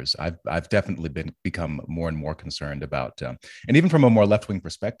years, I've definitely become more and more concerned about, and even from a more left wing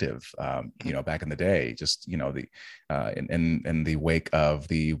perspective, back in the day, just the in the wake of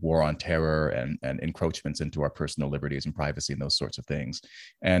the war on terror and encroachments into our personal liberties and privacy and those sorts of things.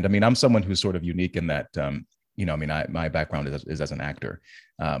 And I mean, I'm someone who's sort of unique in that, my background is as an actor,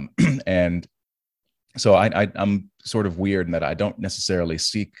 and so I'm sort of weird in that I don't necessarily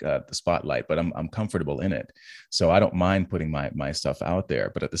seek the spotlight, but I'm comfortable in it. So I don't mind putting my stuff out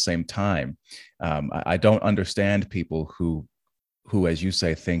there. But at the same time, I don't understand people who, as you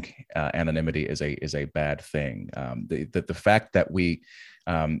say, think anonymity is a bad thing. The fact that we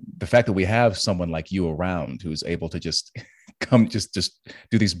have someone like you around who's able to just just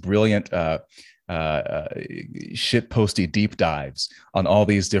do these brilliant shit posty deep dives on all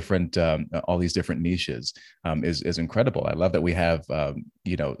these different niches is incredible. I love that we have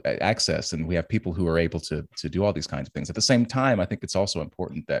access, and we have people who are able to do all these kinds of things. At the same time, I think it's also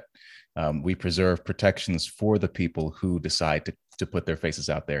important that we preserve protections for the people who decide to put their faces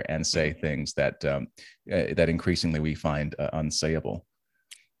out there and say things that that increasingly we find unsayable.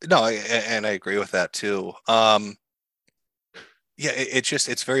 No, and I agree with that too. Yeah,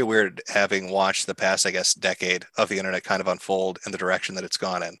 it's very weird having watched the past, I guess, decade of the internet kind of unfold in the direction that it's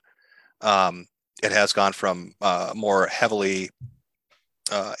gone in. It has gone from more heavily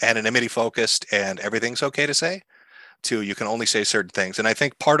anonymity focused and everything's okay to say, to you can only say certain things. And I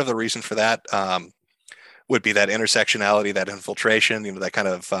think part of the reason for that would be that intersectionality, that infiltration, that kind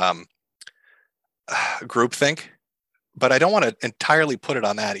of groupthink. But I don't want to entirely put it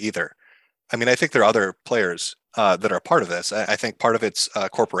on that either. I mean, I think there are other players that are part of this. I think part of it's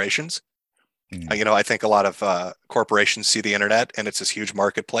corporations. Mm. I think a lot of corporations see the internet and it's this huge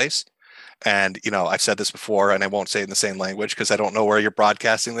marketplace, And, I've said this before and I won't say it in the same language because I don't know where you're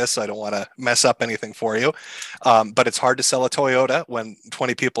broadcasting this. So I don't want to mess up anything for you. But it's hard to sell a Toyota when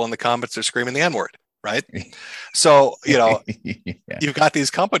 20 people in the comments are screaming the N word, right? So, Yeah. you've got these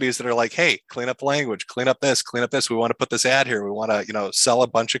companies that are like, hey, clean up the language, clean up this, clean up this. We want to put this ad here. We want to, sell a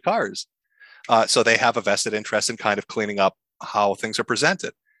bunch of cars. So they have a vested interest in kind of cleaning up how things are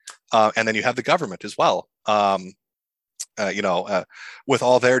presented. And then you have the government as well. With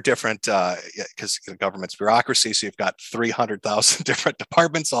all their different, because the government's bureaucracy, so you've got 300,000 different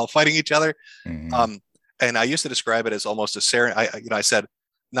departments all fighting each other. Mm-hmm. And I used to describe it as almost I said,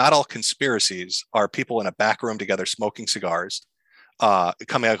 not all conspiracies are people in a back room together smoking cigars,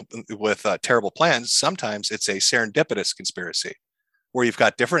 coming up with terrible plans. Sometimes it's a serendipitous conspiracy where you've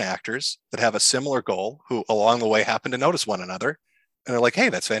got different actors that have a similar goal who along the way happen to notice one another. And they're like, hey,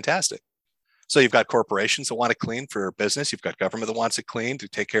 that's fantastic. So you've got corporations that want to clean for business. You've got government that wants it clean to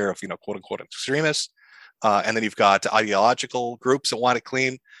take care of, quote unquote extremists. And then you've got ideological groups that want it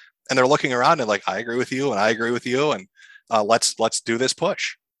clean. And they're looking around and like, I agree with you and I agree with you. And let's do this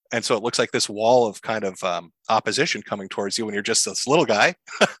push. And so it looks like this wall of kind of opposition coming towards you when you're just this little guy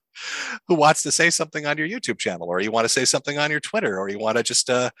who wants to say something on your YouTube channel, or you want to say something on your Twitter, or you want to just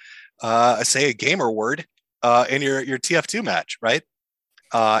say a gamer word in your TF2 match, right?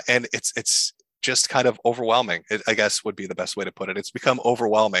 And it's just kind of overwhelming. I guess would be the best way to put it. It's become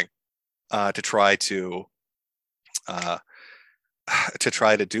overwhelming to try to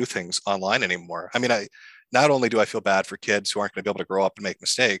do things online anymore. I mean, not only do I feel bad for kids who aren't going to be able to grow up and make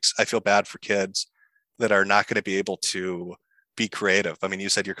mistakes, I feel bad for kids that are not going to be able to be creative. I mean, you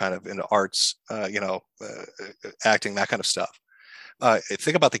said you're kind of into arts, acting, that kind of stuff.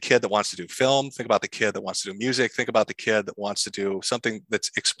 Think about the kid that wants to do film. Think about the kid that wants to do music. Think about the kid that wants to do something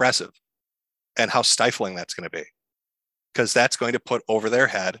that's expressive, and how stifling that's going to be, because that's going to put over their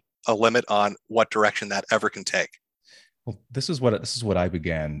head a limit on what direction that ever can take. Well, this is why I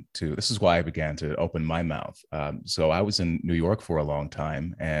began to open my mouth. So I was in New York for a long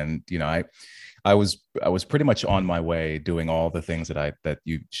time, and I was pretty much on my way doing all the things that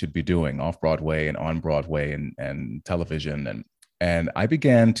you should be doing off Broadway and on Broadway and television, and I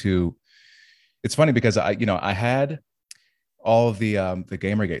began to. It's funny because I had all of the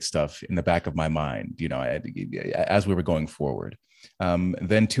Gamergate stuff in the back of my mind, as we were going forward.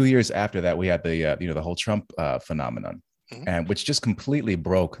 Then 2 years after that, we had the whole Trump phenomenon. And which just completely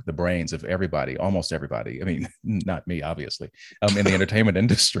broke the brains of everybody, almost everybody. I mean, not me, obviously, in the entertainment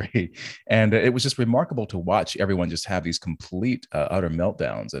industry. And it was just remarkable to watch everyone just have these complete, utter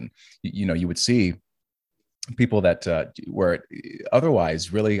meltdowns. And, you would see people that were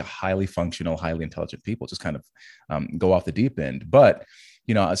otherwise really highly functional, highly intelligent people just kind of go off the deep end. But,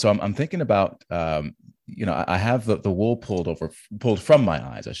 so I'm thinking about, I have the wool pulled from my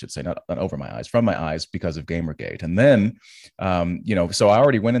eyes, I should say, not over my eyes, from my eyes because of Gamergate. And then, so I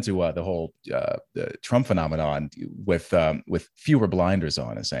already went into the whole the Trump phenomenon with fewer blinders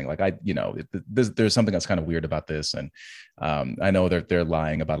on and saying like, there's something that's kind of weird about this. And I know they're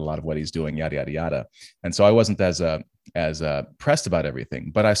lying about a lot of what he's doing, yada, yada, yada. And so I wasn't as pressed about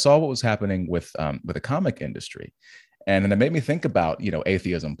everything, but I saw what was happening with the comic industry. And then it made me think about,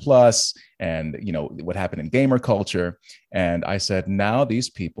 Atheism Plus and, what happened in gamer culture. And I said, now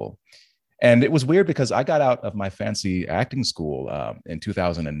these people, and it was weird because I got out of my fancy acting school in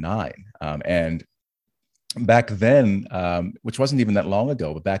 2009. And back then, which wasn't even that long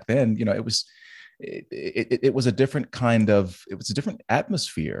ago, but back then, it was a different it was a different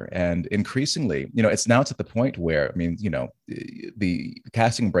atmosphere. And increasingly, it's now to the point where, I mean, the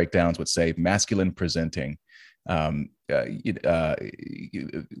casting breakdowns would say masculine presenting,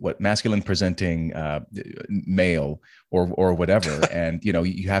 what masculine presenting male or whatever. And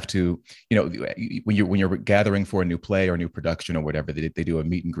you have to, when you're gathering for a new play or a new production or whatever, they do a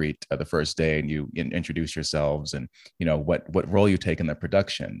meet and greet the first day, and you introduce yourselves and what role you take in the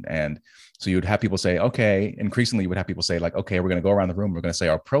production. And so you'd have people say, okay, increasingly you would have people say like, okay, we're going to go around the room, we're going to say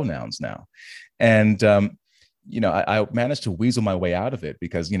our pronouns now. And I managed to weasel my way out of it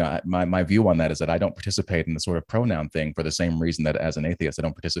because, my view on that is that I don't participate in the sort of pronoun thing for the same reason that as an atheist, I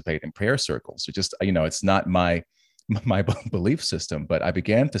don't participate in prayer circles. It just, it's not my belief system. But I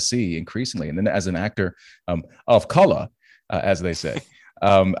began to see increasingly, and then as an actor of color, as they say,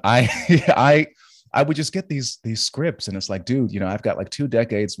 I would just get these scripts, and it's like, dude, I've got like 2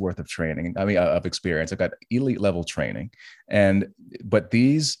 decades worth of training. I mean, of experience. I've got elite level training, but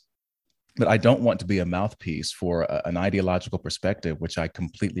I don't want to be a mouthpiece for an ideological perspective, which I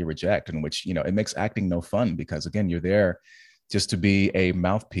completely reject, and which, it makes acting no fun because, again, you're there just to be a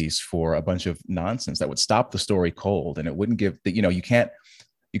mouthpiece for a bunch of nonsense that would stop the story cold, and it wouldn't give you can't.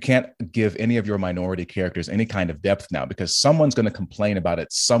 you can't give any of your minority characters any kind of depth now because someone's going to complain about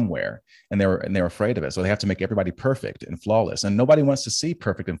it somewhere, and they're afraid of it. So they have to make everybody perfect and flawless. And nobody wants to see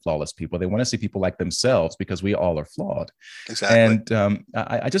perfect and flawless people. They want to see people like themselves because we all are flawed. Exactly. And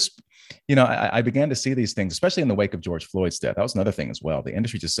I just, I began to see these things, especially in the wake of George Floyd's death. That was another thing as well. The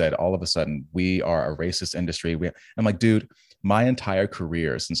industry just said all of a sudden, we are a racist industry. I'm like, dude, my entire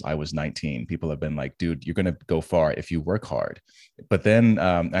career since I was 19, people have been like, dude, you're going to go far if you work hard. But then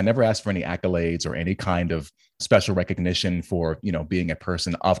I never asked for any accolades or any kind of special recognition for, being a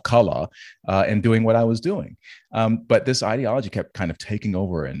person of color and doing what I was doing. But this ideology kept kind of taking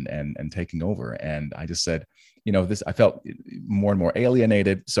over and taking over. And I just said, I felt more and more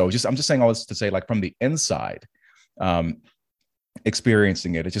alienated. So I'm just saying all this to say, like, from the inside,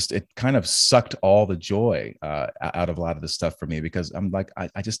 experiencing it kind of sucked all the joy out of a lot of this stuff for me, because I'm like,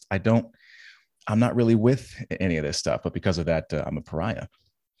 I'm not really with any of this stuff, but because of that, I'm a pariah.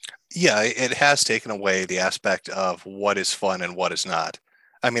 Yeah, it has taken away the aspect of what is fun and what is not.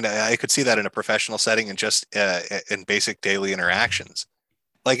 I mean, I could see that in a professional setting and just in basic daily interactions.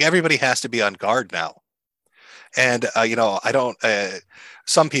 Like, everybody has to be on guard now. And, I don't,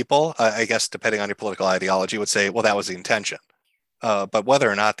 some people, I guess, depending on your political ideology, would say, well, that was the intention. But whether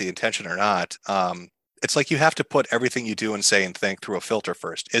or not the intention or not, it's like you have to put everything you do and say and think through a filter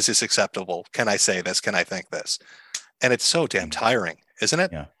first. Is this acceptable? Can I say this? Can I think this? And it's so damn tiring, isn't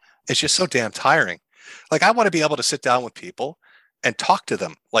it? Yeah. It's just so damn tiring. Like, I want to be able to sit down with people and talk to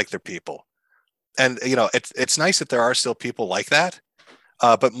them like they're people. And, it's nice that there are still people like that.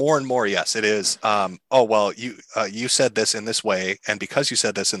 But more and more, yes, it is. Oh, well, you said this in this way, and because you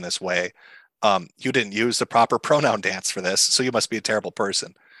said this in this way, you didn't use the proper pronoun dance for this, so you must be a terrible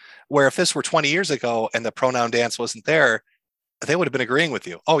person. Where if this were 20 years ago and the pronoun dance wasn't there, they would have been agreeing with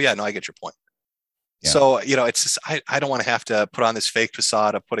you. Oh, yeah, no, I get your point. Yeah. So, it's just, I don't want to have to put on this fake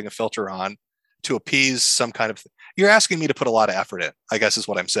facade of putting a filter on to appease some kind of. You're asking me to put a lot of effort in, I guess is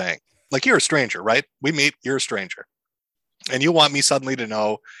what I'm saying. Like, you're a stranger, right? We meet, you're a stranger. And you want me suddenly to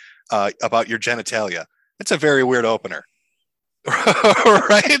know about your genitalia. It's a very weird opener.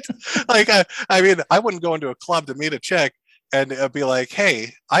 Right? Like, I mean, I wouldn't go into a club to meet a chick and be like,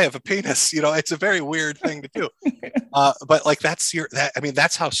 hey, I have a penis. It's a very weird thing to do. But like,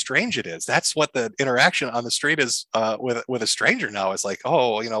 that's how strange it is. That's what the interaction on the street is with a stranger now, is like,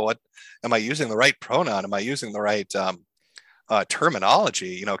 oh, what, am I using the right pronoun? Am I using the right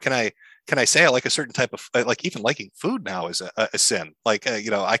terminology? Can I say I like a certain type of, like, even liking food now is a sin. Like,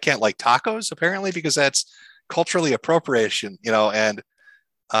 I can't like tacos apparently because that's culturally appropriation, and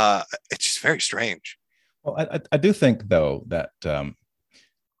it's just very strange. Well, I do think though that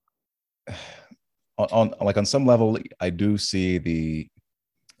on some level, I do see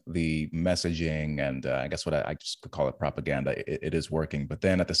the messaging, and I guess what I just could call it propaganda. It is working, but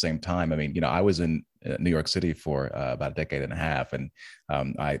then at the same time, I mean, I was in New York City for about a decade and a half, and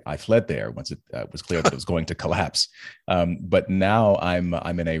I fled there once it was clear that it was going to collapse. But now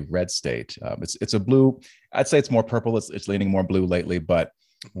I'm in a red state. It's a blue. I'd say it's more purple. It's leaning more blue lately, but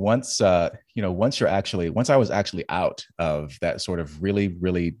once once I was actually out of that sort of really,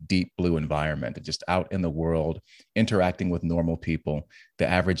 really deep blue environment and just out in the world, interacting with normal people, the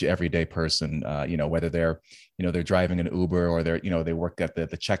average everyday person, whether they're driving an Uber or they work at the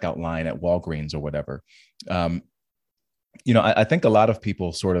checkout line at Walgreens or whatever. I think a lot of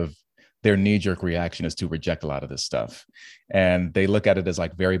people sort of, their knee-jerk reaction is to reject a lot of this stuff, and they look at it as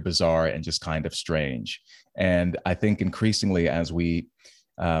like very bizarre and just kind of strange. And I think increasingly as we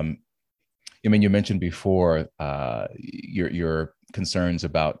I mean, you mentioned before your concerns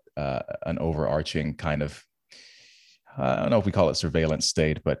about an overarching kind of, I don't know if we call it surveillance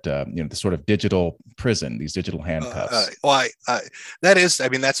state, but the sort of digital prison, these digital handcuffs. That is, I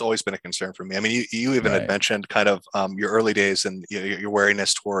mean, that's always been a concern for me. I mean, you even had mentioned kind of your early days and your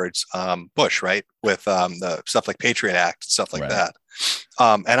wariness towards Bush, right? With the stuff like Patriot Act, stuff like that.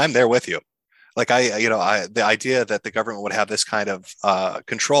 And I'm there with you. Like, the idea that the government would have this kind of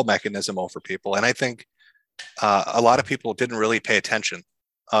control mechanism over people. And I think a lot of people didn't really pay attention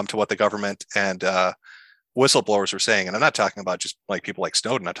to what the government and whistleblowers were saying. And I'm not talking about just like people like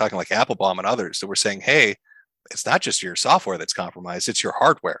Snowden. I'm talking like Applebaum and others that were saying, hey, it's not just your software that's compromised, it's your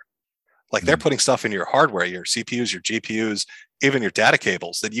hardware. Like, they're putting stuff in your hardware, your CPUs, your GPUs, even your data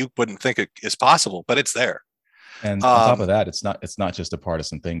cables that you wouldn't think is possible, but it's there. And on top of that, it's not just a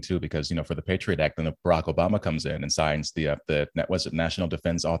partisan thing too, because for the Patriot Act, then Barack Obama comes in and signs the National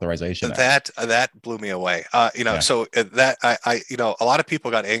Defense Authorization Act. That blew me away. So that I a lot of people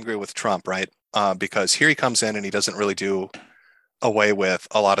got angry with Trump, right? Because here he comes in and he doesn't really do away with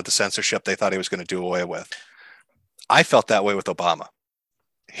a lot of the censorship they thought he was going to do away with. I felt that way with Obama.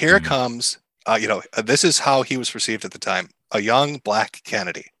 Here comes, this is how he was perceived at the time: a young black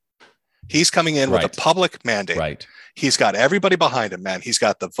Kennedy. He's coming in with a Right. public mandate. Right. He's got everybody behind him, man. He's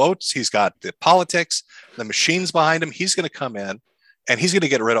got the votes, he's got the politics, the machines behind him. He's going to come in and he's going to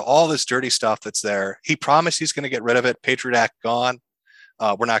get rid of all this dirty stuff that's there. He promised he's going to get rid of it. Patriot Act gone.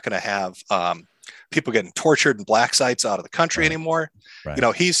 We're not going to have people getting tortured in black sites out of the country anymore.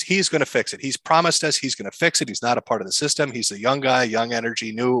 Right. He's going to fix it. He's promised us he's going to fix it. He's not a part of the system. He's a young guy, young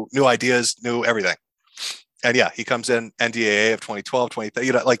energy, new ideas, new everything. And yeah, he comes in NDAA of 2012,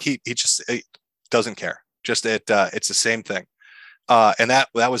 2013, like he just he doesn't care. Just it's the same thing. And that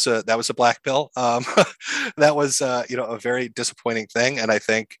was a black pill. That was a very disappointing thing. And I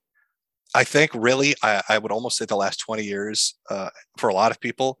think really I would almost say the last 20 years for a lot of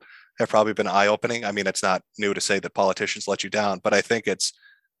people have probably been eye-opening. I mean, it's not new to say that politicians let you down, but I think it's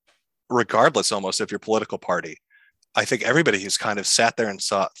regardless almost of your political party. I think everybody has kind of sat there and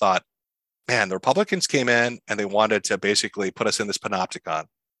thought, man, the Republicans came in and they wanted to basically put us in this panopticon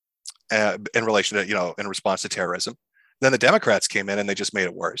in relation to, in response to terrorism. Then the Democrats came in and they just made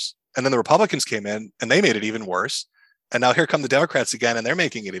it worse. And then the Republicans came in and they made it even worse. And now here come the Democrats again and they're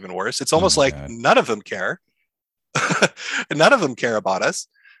making it even worse. It's almost like none of them care. None of them care about us.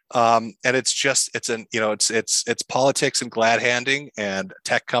 And it's just, it's politics and glad handing and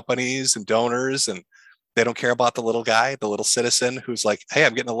tech companies and donors, and they don't care about the little guy, the little citizen who's like, hey,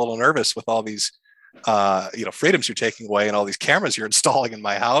 I'm getting a little nervous with all these, freedoms you're taking away and all these cameras you're installing in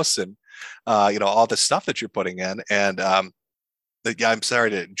my house and, all this stuff that you're putting in. And I'm sorry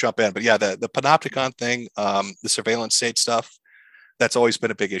to jump in, but yeah, the panopticon thing, the surveillance state stuff, that's always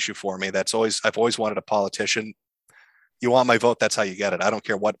been a big issue for me. I've always wanted a politician. You want my vote, that's how you get it. I don't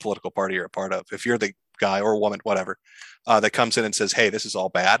care what political party you're a part of. If you're the guy or woman, whatever, that comes in and says, hey, this is all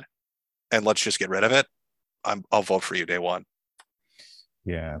bad and let's just get rid of it, I'll vote for you day one.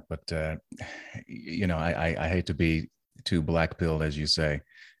 Yeah, but I hate to be too black-pilled, as you say,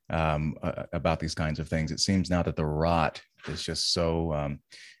 about these kinds of things. It seems now that the rot is just so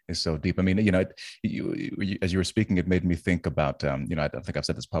deep. I mean, as you were speaking, it made me think about, I don't think I've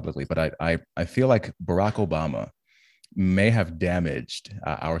said this publicly, but I feel like Barack Obama may have damaged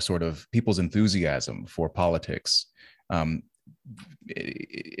our sort of people's enthusiasm for politics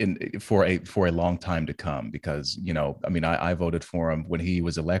for a long time to come, because I voted for him when he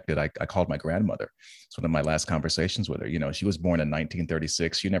was elected. I called my grandmother. It's one of my last conversations with her. She was born in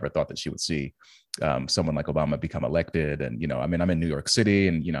 1936. You never thought that she would see someone like Obama become elected. And I'm in New York City,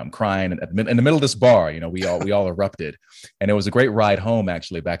 and I'm crying in the middle of this bar. We all erupted, and it was a great ride home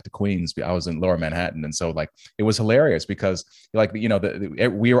actually back to Queens. I was in Lower Manhattan, and so it was hilarious because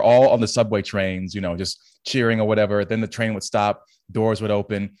we were all on the subway trains, just cheering or whatever. Then the train would stop, doors would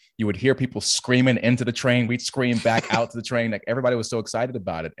open, you would hear people screaming into the train, we'd scream back out to the train. Like, everybody was so excited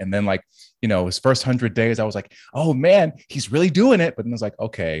about it. And then his first 100 days, I was like, oh man, he's really doing it. But then it's like,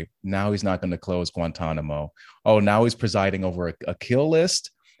 okay, now he's not going to close Guantanamo. Oh, now he's presiding over a kill list.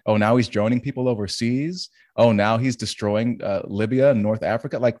 Oh, now he's droning people overseas. Oh, now he's destroying Libya and North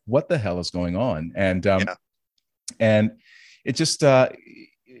Africa. Like, what the hell is going on? And and it just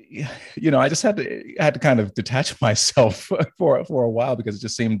I just had to kind of detach myself for a while, because it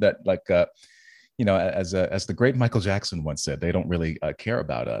just seemed that as the great Michael Jackson once said, they don't really care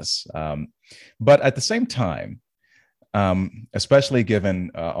about us. But at the same time, especially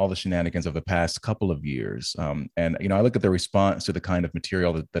given all the shenanigans of the past couple of years, and I look at the response to the kind of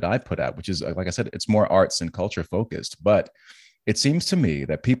material that I put out, which is, like I said, it's more arts and culture focused. But it seems to me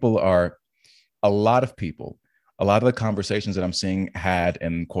that a lot of the conversations that I'm seeing had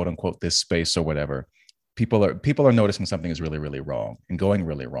in quote unquote this space or whatever, people are noticing something is really, really wrong and going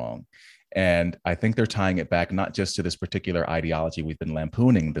really wrong. And I think they're tying it back not just to this particular ideology we've been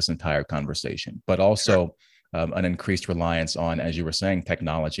lampooning this entire conversation, but also an increased reliance on, as you were saying,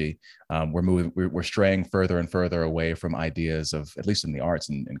 technology. We're straying further and further away from ideas of, at least in the arts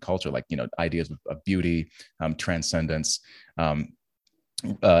and culture, ideas of beauty, transcendence,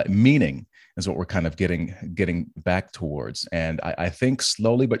 meaning is what we're kind of getting back towards. And I think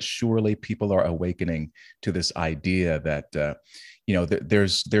slowly but surely people are awakening to this idea that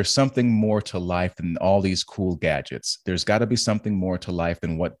there's something more to life than all these cool gadgets. There's got to be something more to life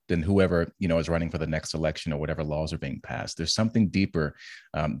than whoever is running for the next election or whatever laws are being passed. There's something deeper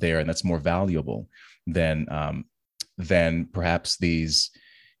there, and that's more valuable than perhaps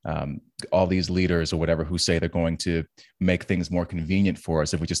all these leaders or whatever who say they're going to make things more convenient for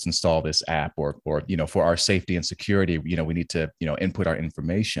us if we just install this app, or for our safety and security, we need to input our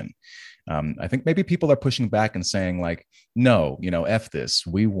information. I think maybe people are pushing back and saying no, F this.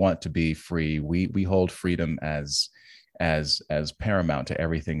 We want to be free. We hold freedom as as paramount to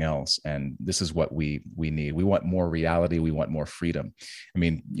everything else. And this is what we need. We want more reality. We want more freedom. I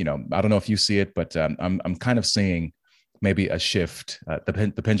mean, I don't know if you see it, but I'm kind of seeing maybe a shift,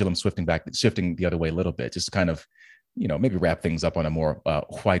 the pendulum shifting the other way a little bit, just to kind of, maybe wrap things up on a more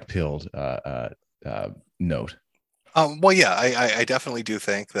white pilled note. Well, yeah, I definitely do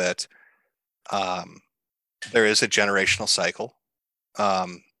think that there is a generational cycle.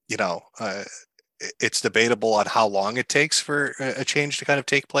 Um, you know, uh, it's debatable on how long it takes for a change to kind of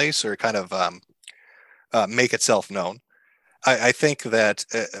take place or kind of make itself known. I think that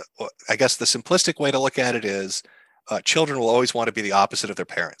I guess the simplistic way to look at it is children will always want to be the opposite of their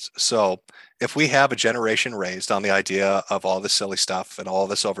parents. So if we have a generation raised on the idea of all this silly stuff and all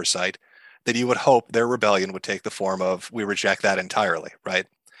this oversight, then you would hope their rebellion would take the form of we reject that entirely, right?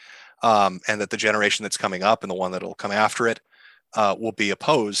 And that the generation that's coming up and the one that'll come after it will be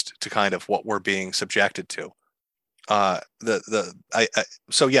opposed to kind of what we're being subjected to.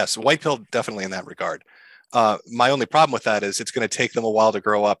 So yes, white pill definitely in that regard. My only problem with that is it's going to take them a while to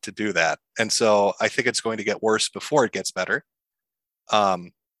grow up to do that, and so I think it's going to get worse before it gets better.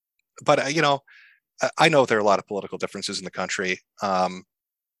 Um, but I know there are a lot of political differences in the country, and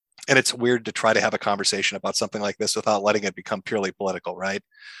it's weird to try to have a conversation about something like this without letting it become purely political, right?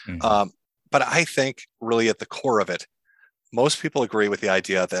 Mm-hmm. But I think really at the core of it, most people agree with the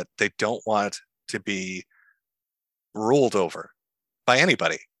idea that they don't want to be ruled over by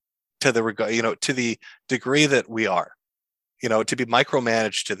anybody to the regard, to the degree that we are. To be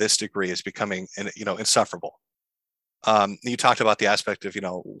micromanaged to this degree is becoming, insufferable. You talked about the aspect of,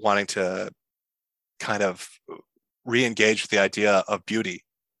 wanting to kind of re-engage with the idea of beauty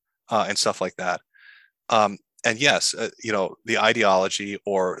and stuff like that. And yes, the ideology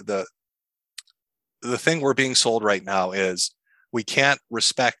or the thing we're being sold right now is we can't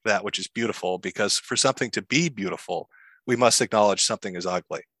respect that which is beautiful because for something to be beautiful, we must acknowledge something is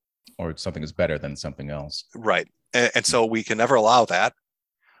ugly. Or something is better than something else. Right. And so we can never allow that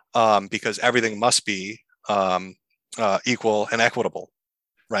because everything must be equal and equitable.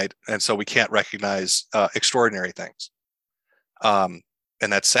 Right. And so we can't recognize extraordinary things. And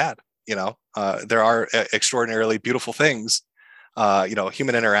that's sad. There are extraordinarily beautiful things.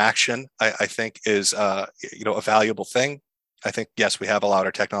 Human interaction, I think, is, a valuable thing. I think, yes, we have allowed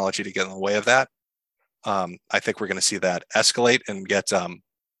our technology to get in the way of that. I think we're going to see that escalate and get,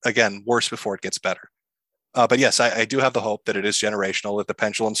 again, worse before it gets better. But yes, I do have the hope that it is generational, that the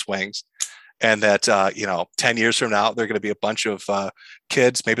pendulum swings, and that 10 years from now they're going to be a bunch of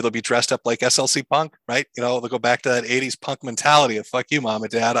kids. Maybe they'll be dressed up like SLC Punk, right? They'll go back to that 80s punk mentality of "fuck you, mom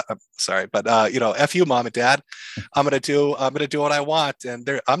and dad." I'm sorry, but "f you, mom and dad." I'm gonna do what I want,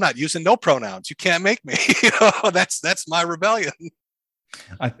 and I'm not using no pronouns. You can't make me. That's my rebellion.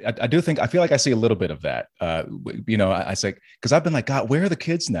 I do think I feel like I see a little bit of that. I say because I've been like, God, where are the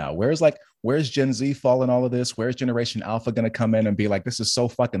kids now? Where's Gen Z fall in all of this? Where's Generation Alpha going to come in and be like, this is so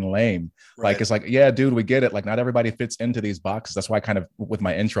fucking lame? Right. Like, it's like, yeah, dude, we get it. Like, not everybody fits into these boxes. That's why kind of with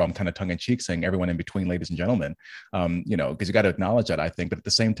my intro, I'm kind of tongue in cheek saying everyone in between, ladies and gentlemen, because you got to acknowledge that, I think. But at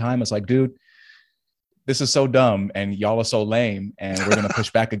the same time, it's like, dude, this is so dumb and y'all are so lame and we're going to push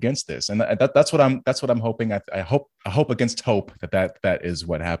back against this. And that's what I'm hoping. I hope against hope that is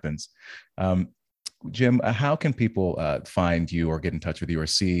what happens. Jim, how can people find you or get in touch with you or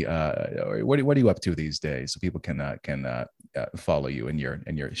see what are you up to these days so people can follow you in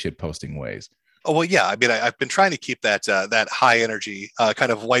your shit posting ways? Oh, well, yeah. I mean, I've been trying to keep that high energy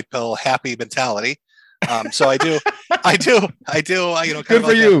kind of white pill happy mentality. So I do, kind good of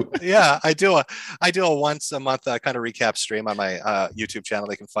for you. Yeah, I do a once a month kind of recap stream on my YouTube channel.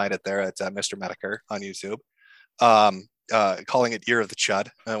 They can find it there at Mr. Medicare on YouTube. Calling it Year of the Chud.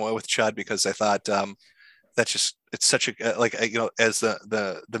 I went with Chud because I thought that's just, it's such a, as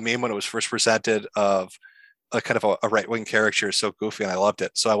the meme when it was first presented of a kind of a right-wing character is so goofy, and I loved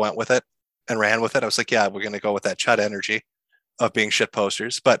it. So I went with it and ran with it. I was like, yeah, we're going to go with that Chud energy of being shit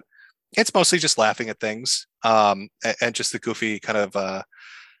posters. But it's mostly just laughing at things and just the goofy kind of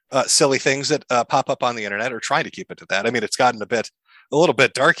silly things that pop up on the internet, or trying to keep it to that. I mean, it's gotten a little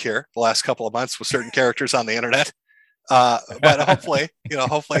bit dark here the last couple of months with certain characters on the internet. But hopefully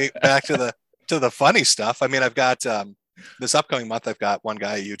back to the funny stuff. I mean, I've got this upcoming month, I've got one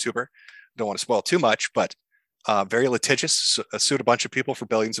guy, a YouTuber, don't want to spoil too much, but very litigious, sued a bunch of people for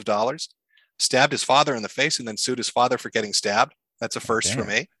billions of dollars, stabbed his father in the face, and then sued his father for getting stabbed. That's a first for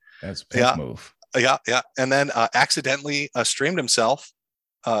me. That's a pimp move. Yeah. And then accidentally streamed himself,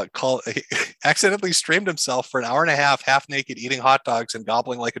 accidentally streamed himself for an hour and a half naked, eating hot dogs and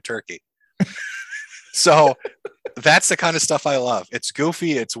gobbling like a turkey. So that's the kind of stuff I love. It's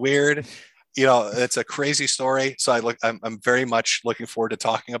goofy. It's weird. It's a crazy story. So I'm very much looking forward to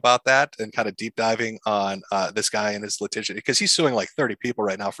talking about that and kind of deep diving on this guy and his litigation, because he's suing like 30 people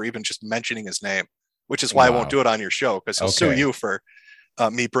right now for even just mentioning his name, which is why I won't Wow. do it on your show, because he'll sue Okay. you for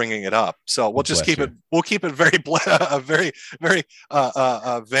me bringing it up. So we'll Well, just bless keep it. you. We'll keep it very very very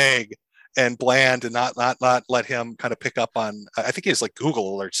vague and bland, and not let him kind of pick up on. I think he has like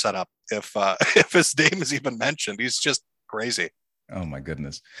Google alerts set up if if his name is even mentioned. He's just crazy. Oh my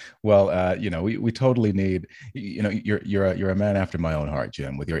goodness. Well, we totally need, you're a man after my own heart,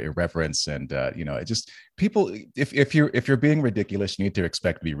 Jim, with your irreverence and it just people. If you're being ridiculous, you need to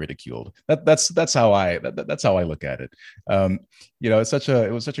expect to be ridiculed. That's how that's how I look at it. It was such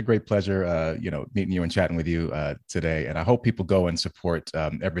a great pleasure, meeting you and chatting with you today. And I hope people go and support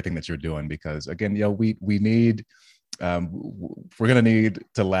everything that you're doing, because again, we need we're gonna need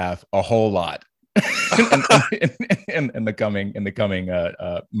to laugh a whole lot in, in the coming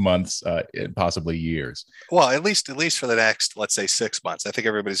months, and possibly years. Well, at least for the next, let's say, 6 months. I think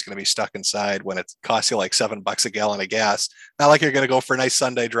everybody's going to be stuck inside when it costs you like $7 a gallon of gas. Not like you're going to go for a nice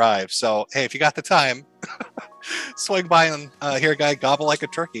Sunday drive. So hey, if you got the time, swing by and hear a guy gobble like a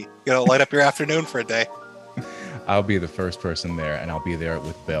turkey. Light up your afternoon for a day. I'll be the first person there, and I'll be there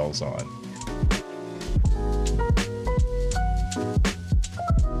with bells on.